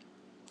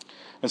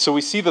 And so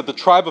we see that the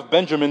tribe of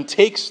Benjamin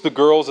takes the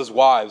girls as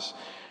wives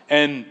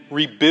and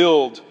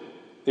rebuild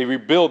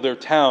their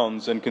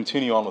towns and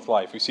continue on with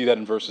life. We see that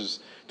in verses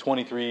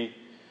 23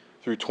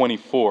 through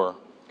 24.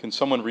 Can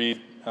someone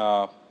read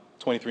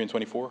 23 and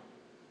 24?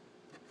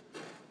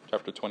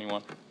 Chapter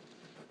 21.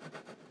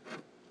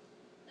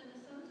 And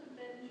the sons of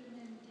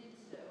Benjamin did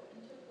so,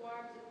 and took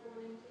wives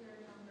according to their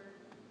number,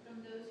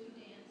 from those who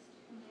danced,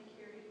 whom they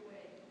carried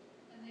away.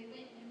 And they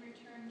went and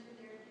returned to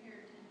their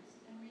inheritance,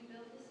 and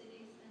rebuilt the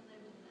cities, and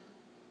lived in them.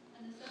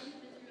 And the sons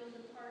of Israel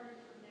departed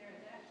from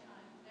there at that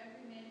time,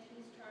 every man to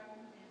his tribe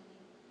and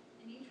family,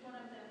 and each one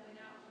of them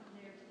went out from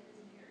there to his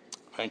inheritance.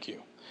 Thank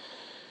you.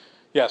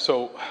 Yeah,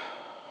 so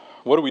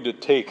what are we to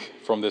take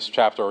from this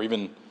chapter, or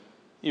even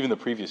the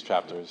previous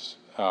chapters?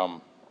 I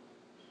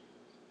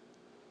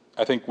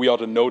think we ought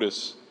to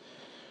notice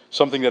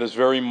something that is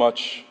very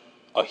much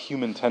a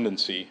human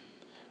tendency,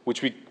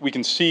 which we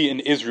can see in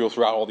Israel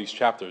throughout all these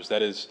chapters.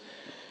 That is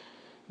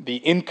the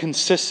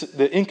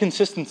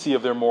inconsistency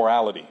of their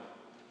morality.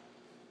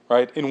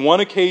 Right? In one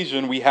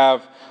occasion, we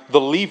have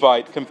the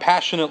Levite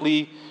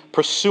compassionately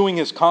pursuing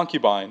his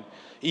concubine,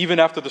 even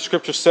after the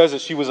scripture says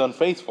that she was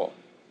unfaithful.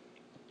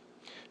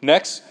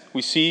 Next,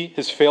 we see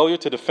his failure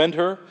to defend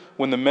her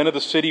when the men of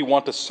the city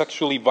want to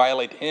sexually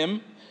violate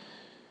him,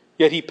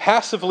 yet he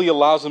passively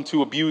allows them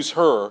to abuse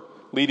her,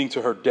 leading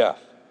to her death.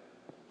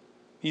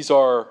 These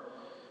are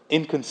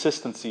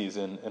inconsistencies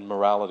in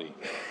morality.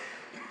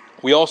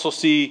 We also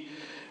see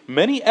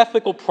many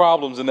ethical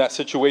problems in that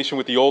situation,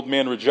 with the old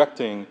man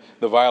rejecting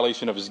the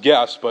violation of his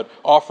guest, but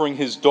offering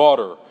his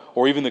daughter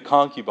or even the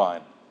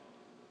concubine.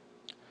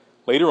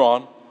 Later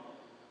on,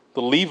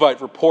 the Levite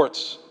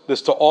reports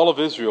this to all of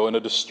Israel in a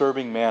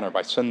disturbing manner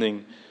by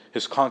sending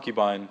his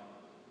concubine,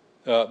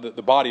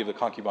 the body of the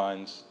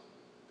concubine's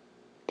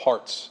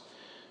parts,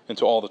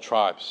 into all the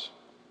tribes.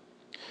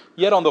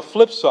 Yet on the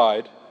flip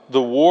side,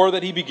 the war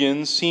that he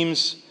begins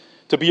seems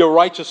to be a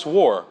righteous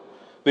war.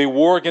 They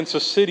war against a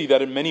city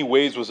that in many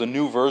ways was a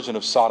new version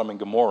of Sodom and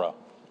Gomorrah.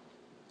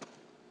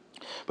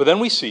 But then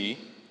we see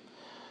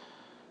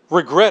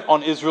regret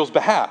on Israel's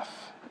behalf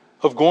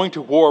of going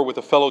to war with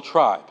a fellow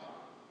tribe.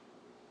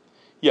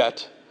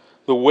 Yet,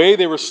 the way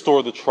they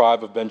restored the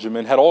tribe of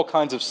Benjamin had all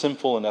kinds of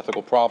sinful and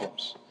ethical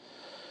problems.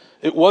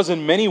 It was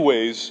in many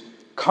ways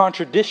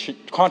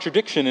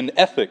contradiction in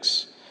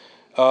ethics,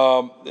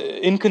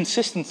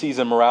 inconsistencies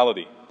in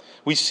morality.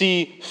 We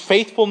see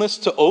faithfulness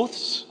to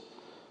oaths,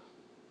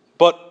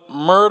 but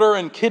murder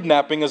and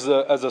kidnapping as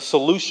a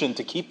solution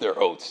to keep their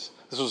oaths.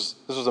 This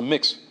was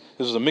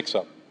a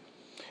mix-up.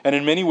 And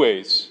in many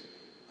ways,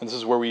 and this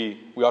is where we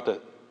ought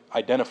to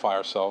identify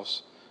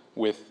ourselves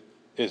with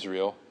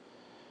Israel,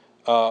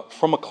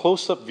 from a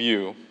close-up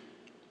view,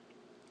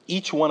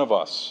 each one of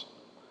us,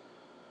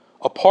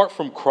 apart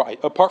from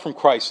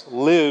Christ,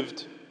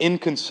 lived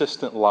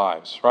inconsistent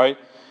lives, right?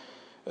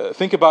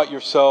 Think about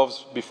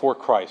yourselves before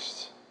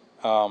Christ.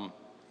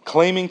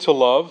 Claiming to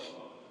love,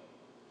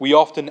 we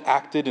often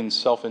acted in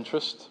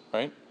self-interest,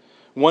 right?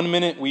 One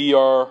minute we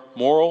are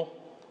moral,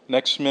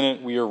 next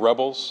minute we are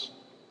rebels.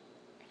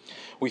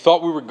 We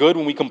thought we were good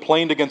when we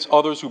complained against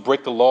others who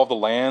break the law of the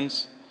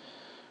lands,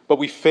 but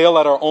we fail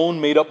at our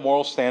own made-up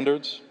moral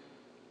standards.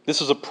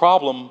 This is a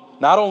problem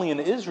not only in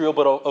Israel,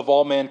 but of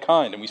all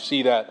mankind, and we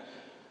see that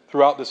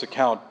throughout this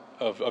account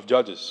of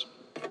Judges.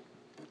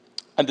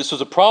 And this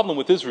was a problem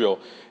with Israel.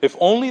 If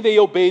only they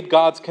obeyed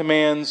God's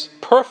commands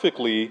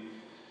perfectly,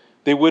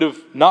 they would have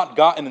not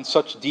gotten in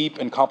such deep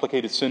and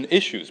complicated sin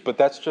issues. But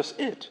that's just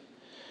it.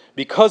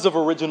 Because of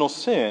original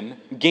sin,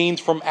 gained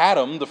from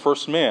Adam, the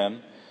first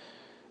man,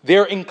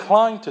 they're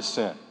inclined to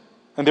sin.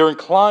 And they're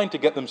inclined to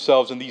get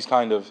themselves in these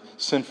kind of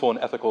sinful and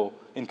ethical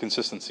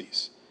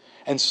inconsistencies.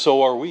 And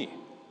so are we.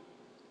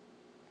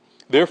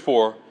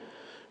 Therefore,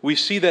 we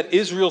see that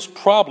Israel's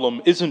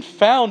problem isn't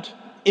found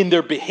in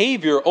their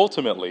behavior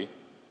ultimately,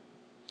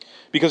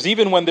 because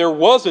even when there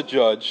was a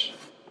judge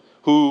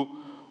who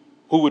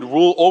would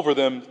rule over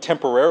them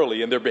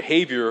temporarily and their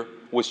behavior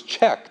was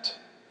checked,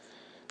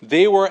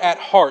 they were at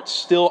heart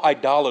still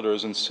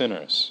idolaters and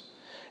sinners.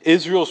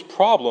 Israel's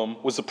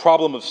problem was the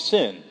problem of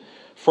sin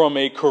from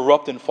a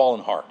corrupt and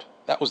fallen heart.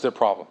 That was their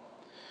problem.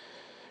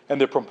 And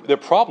their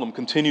problem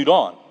continued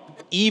on,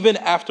 even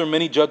after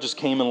many judges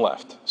came and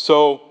left.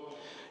 So,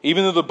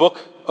 even though the book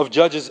of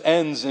Judges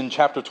ends in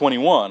chapter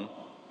 21,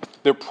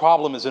 their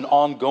problem is an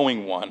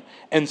ongoing one,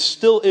 and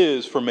still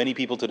is for many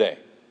people today.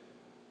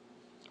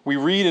 We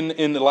read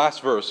in the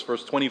last verse,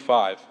 verse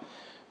 25,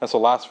 that's the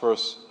last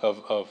verse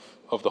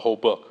of the whole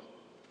book.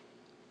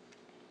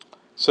 It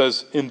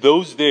says, "In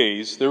those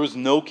days there was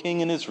no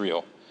king in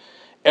Israel.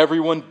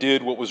 Everyone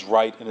did what was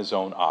right in his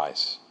own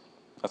eyes."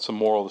 That's the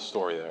moral of the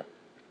story there.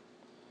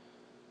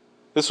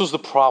 This was the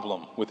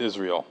problem with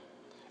Israel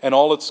and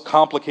all its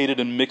complicated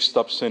and mixed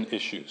up sin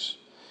issues.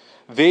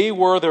 They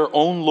were their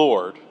own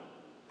Lord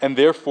and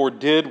therefore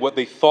did what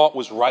they thought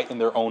was right in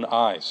their own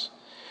eyes.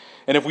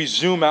 And if we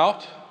zoom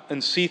out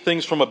and see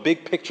things from a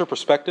big picture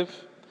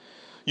perspective,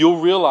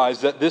 you'll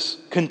realize that this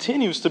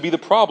continues to be the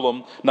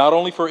problem, not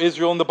only for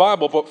Israel in the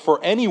Bible, but for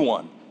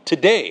anyone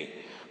today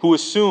who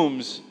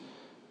assumes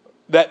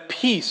that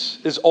peace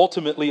is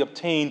ultimately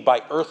obtained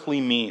by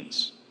earthly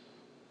means.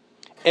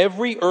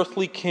 Every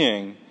earthly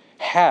king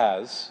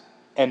has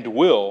and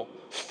will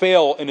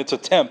fail in its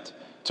attempt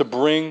to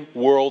bring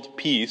world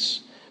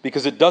peace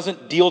because it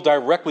doesn't deal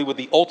directly with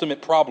the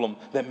ultimate problem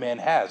that man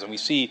has. And we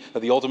see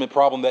that the ultimate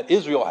problem that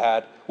Israel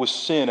had was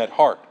sin at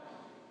heart.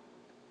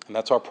 And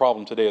that's our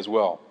problem today as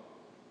well.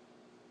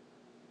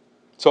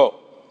 So,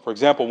 for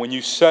example, when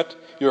you set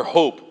your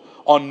hope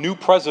on new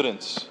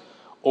presidents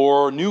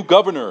or new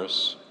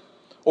governors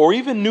or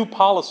even new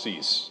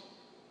policies,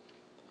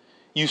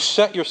 you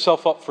set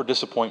yourself up for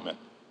disappointment.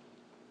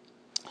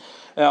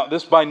 Now,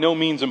 this by no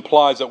means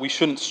implies that we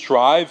shouldn't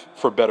strive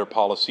for better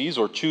policies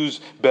or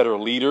choose better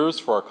leaders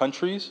for our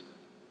countries.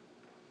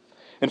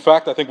 In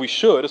fact, I think we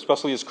should,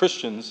 especially as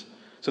Christians,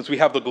 since we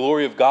have the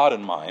glory of God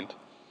in mind.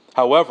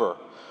 However,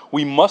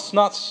 we must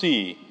not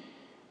see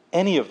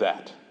any of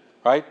that,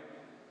 right?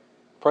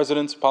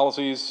 Presidents,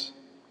 policies,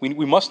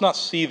 we must not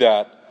see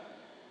that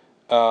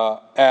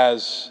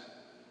as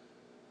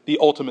the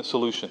ultimate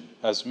solution,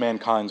 as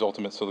mankind's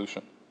ultimate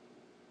solution.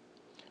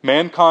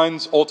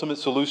 Mankind's ultimate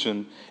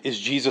solution is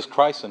Jesus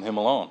Christ and Him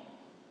alone.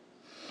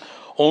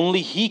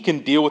 Only He can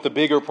deal with the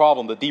bigger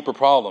problem, the deeper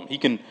problem. He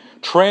can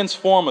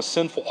transform a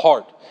sinful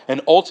heart and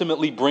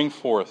ultimately bring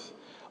forth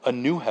a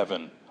new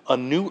heaven, a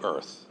new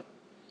earth,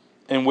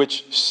 in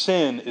which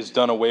sin is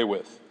done away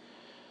with.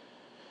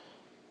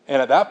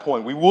 And at that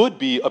point, we would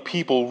be a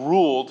people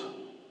ruled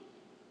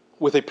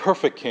with a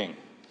perfect king,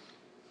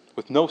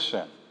 with no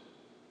sin,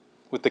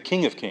 with the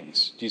King of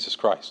Kings, Jesus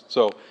Christ.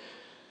 So,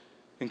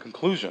 in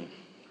conclusion,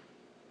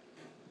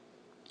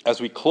 as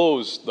we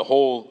close the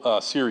whole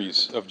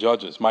series of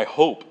Judges, my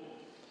hope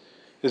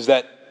is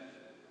that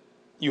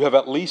you have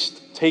at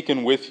least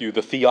taken with you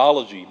the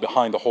theology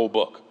behind the whole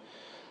book.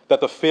 That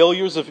the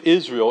failures of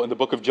Israel in the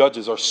book of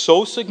Judges are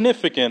so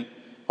significant,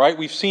 right?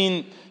 We've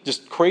seen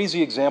just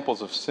crazy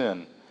examples of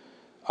sin.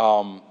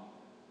 And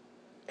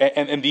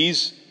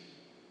these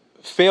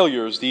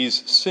failures,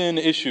 these sin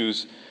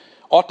issues,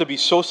 ought to be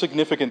so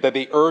significant that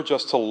they urge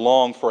us to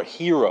long for a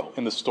hero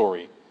in the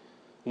story,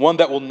 one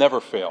that will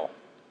never fail,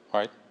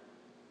 right?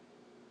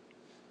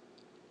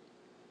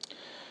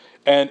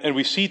 And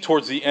we see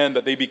towards the end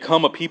that they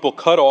become a people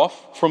cut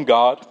off from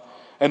God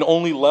and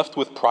only left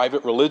with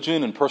private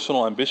religion and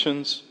personal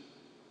ambitions.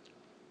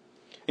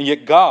 And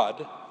yet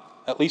God,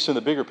 at least in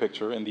the bigger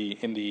picture, in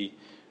the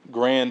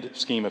grand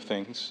scheme of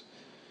things,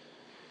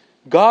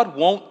 God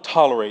won't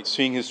tolerate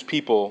seeing His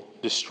people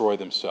destroy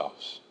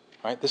themselves.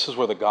 Right? This is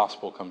where the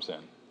gospel comes in.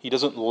 He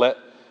doesn't let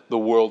the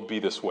world be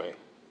this way.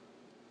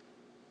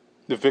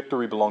 The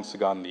victory belongs to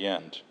God in the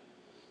end.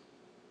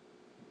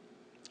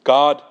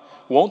 God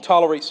won't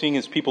tolerate seeing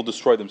His people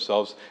destroy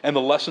themselves, and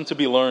the lesson to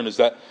be learned is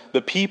that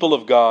the people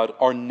of God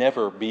are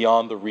never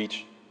beyond the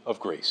reach of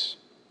grace.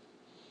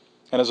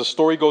 And as the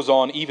story goes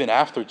on, even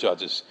after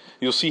Judges,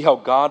 you'll see how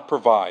God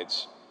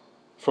provides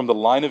from the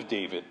line of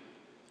David,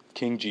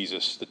 King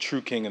Jesus, the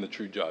true king and the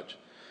true judge.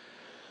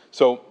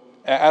 So,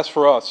 as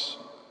for us,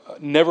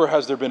 never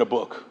has there been a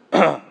book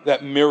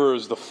that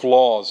mirrors the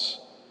flaws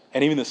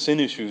and even the sin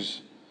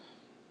issues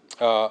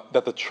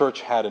that the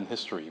church had in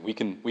history. We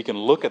can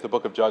look at the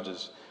book of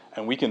Judges,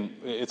 and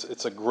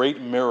it's a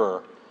great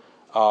mirror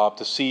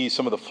to see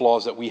some of the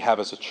flaws that we have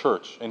as a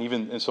church, and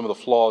even in some of the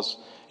flaws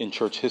in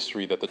church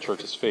history that the church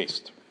has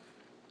faced.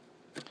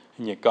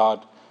 And yet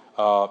God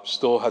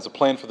still has a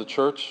plan for the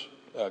church.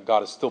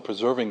 God is still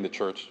preserving the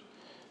church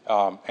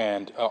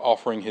and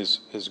offering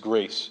His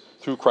grace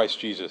through Christ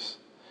Jesus.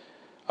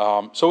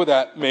 So with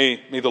that,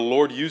 may the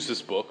Lord use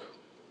this book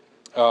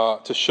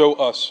to show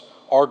us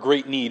our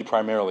great need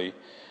primarily,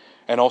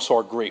 and also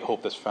our great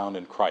hope that's found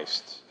in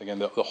Christ. Again,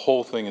 the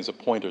whole thing is a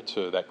pointer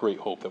to that great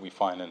hope that we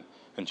find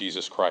in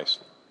Jesus Christ.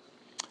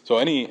 So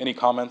any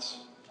comments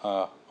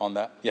on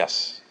that?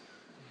 Yes.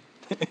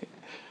 There's a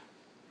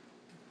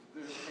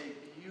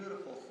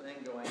beautiful thing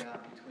going on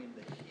between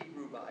the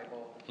Hebrew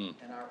Bible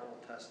and our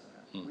Old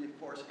Testament. We, of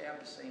course, have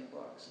the same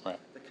books. Right.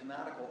 The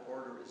canonical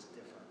order is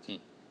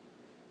different.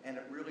 And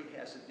it really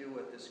has to do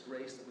with this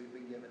grace that we've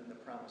been given in the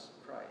promise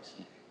of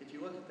Christ. If you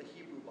look at the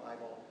Hebrew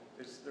Bible,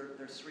 there's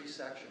three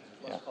sections.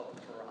 There's what's called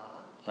the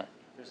Torah. Right.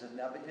 There's the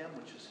Nevi'im,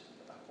 which is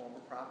former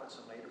prophets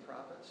and later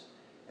prophets.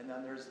 And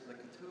then there's the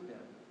Ketuvim,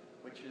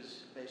 which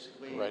is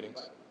basically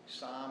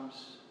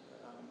Psalms,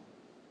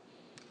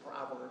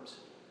 Proverbs.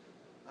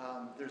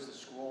 There's the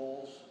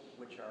scrolls,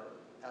 which are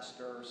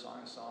Esther,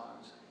 Song of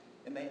Songs.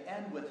 And they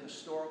end with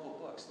historical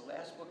books. The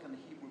last book in the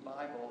Hebrew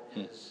Bible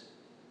is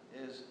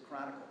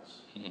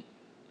Chronicles.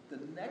 The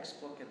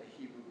next book in the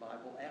Hebrew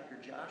Bible after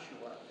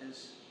Joshua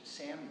is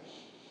Samuel.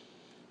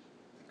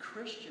 The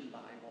Christian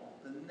Bible,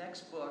 the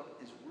next book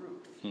is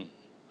Ruth.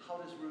 How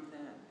does Ruth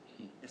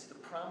end? It's the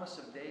promise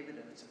of David,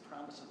 and it's the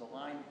promise of the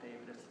line of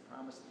David. It's the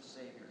promise of the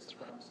Savior. It's the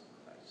promise of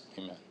Christ.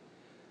 Amen.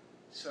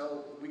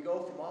 So we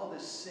go from all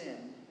this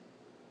sin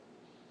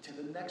to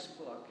the next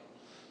book,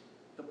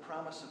 the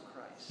promise of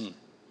Christ.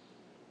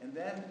 And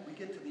then we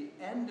get to the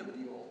end of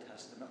the Old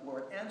Testament, where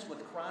it ends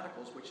with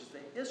Chronicles, which is the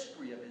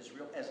history of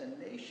Israel as a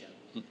nation.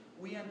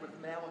 We end with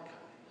Malachi.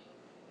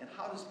 And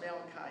how does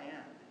Malachi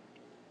end?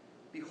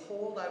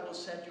 Behold, I will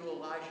send you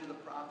Elijah the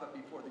prophet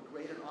before the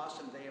great and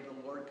awesome day of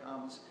the Lord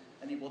comes,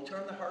 and he will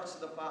turn the hearts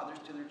of the fathers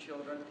to their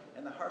children,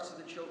 and the hearts of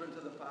the children to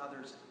the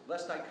fathers,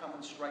 lest I come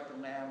and strike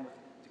the land with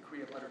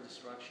decree of utter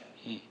destruction.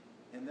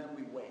 And then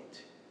we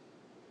wait,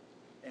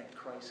 and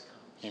Christ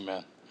comes.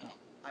 Amen.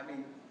 I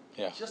mean,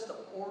 Yeah. just the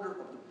order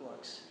of the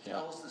books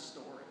tells the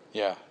story.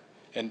 Yeah.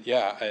 And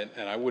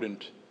I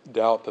wouldn't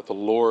doubt that the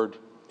Lord,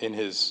 in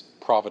his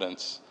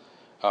providence,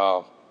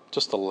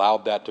 just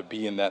allowed that to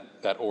be in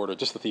that order.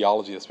 Just the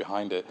theology that's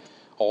behind it,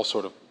 all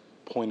sort of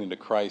pointing to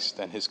Christ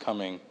and his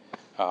coming.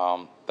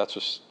 That's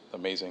just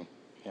amazing.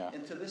 Yeah.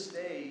 And to this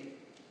day,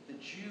 the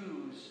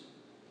Jews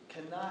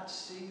cannot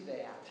see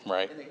that.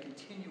 Right. And they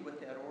continue with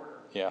that order.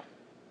 Yeah.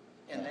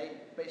 And they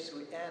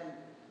basically end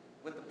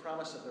with the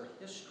promise of their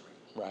history.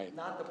 Right.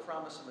 Not the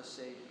promise of a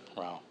Savior.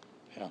 Wow.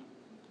 Yeah.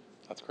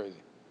 That's crazy.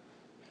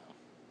 Yeah.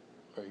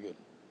 Very good.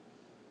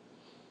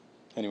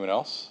 Anyone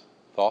else?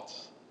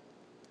 Thoughts?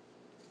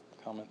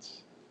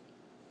 Comments?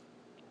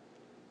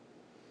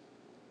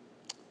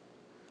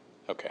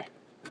 Okay.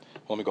 Well,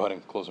 let me go ahead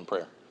and close in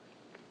prayer.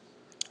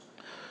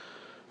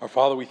 Our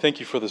Father, we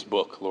thank you for this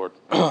book, Lord.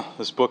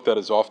 This book that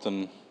is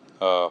often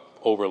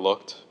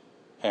overlooked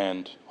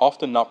and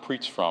often not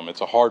preached from.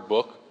 It's a hard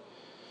book,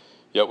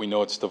 yet we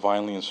know it's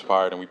divinely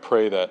inspired, and we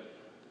pray that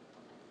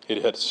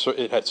it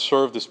had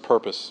served this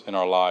purpose in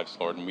our lives,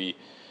 Lord. And we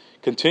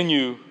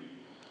continue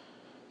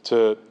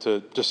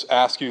to just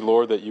ask you,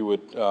 Lord, that you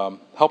would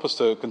help us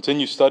to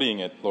continue studying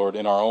it, Lord,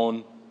 in our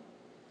own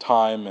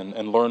time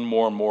and learn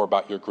more and more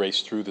about your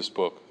grace through this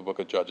book, the book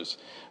of Judges.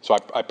 So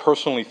I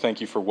personally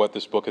thank you for what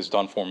this book has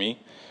done for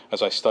me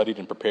as I studied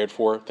and prepared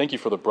for it. Thank you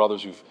for the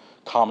brothers who've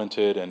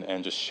commented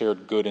and just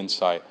shared good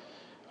insight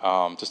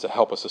just to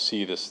help us to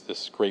see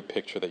this great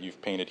picture that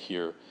you've painted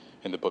here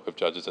in the book of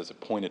Judges as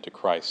it pointed to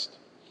Christ.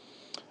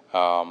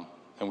 I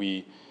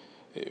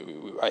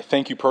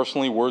thank you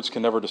personally. Words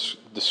can never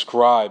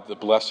describe the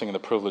blessing and the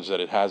privilege that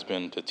it has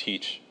been to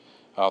teach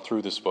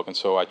through this book. And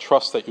so I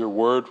trust that your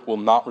word will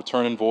not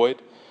return in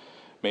void.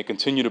 May it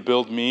continue to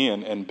build me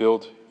and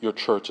build your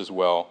church as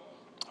well.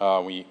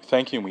 We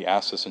thank you and we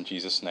ask this in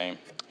Jesus' name.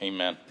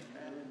 Amen.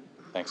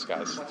 Thanks,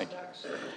 guys. Thank you.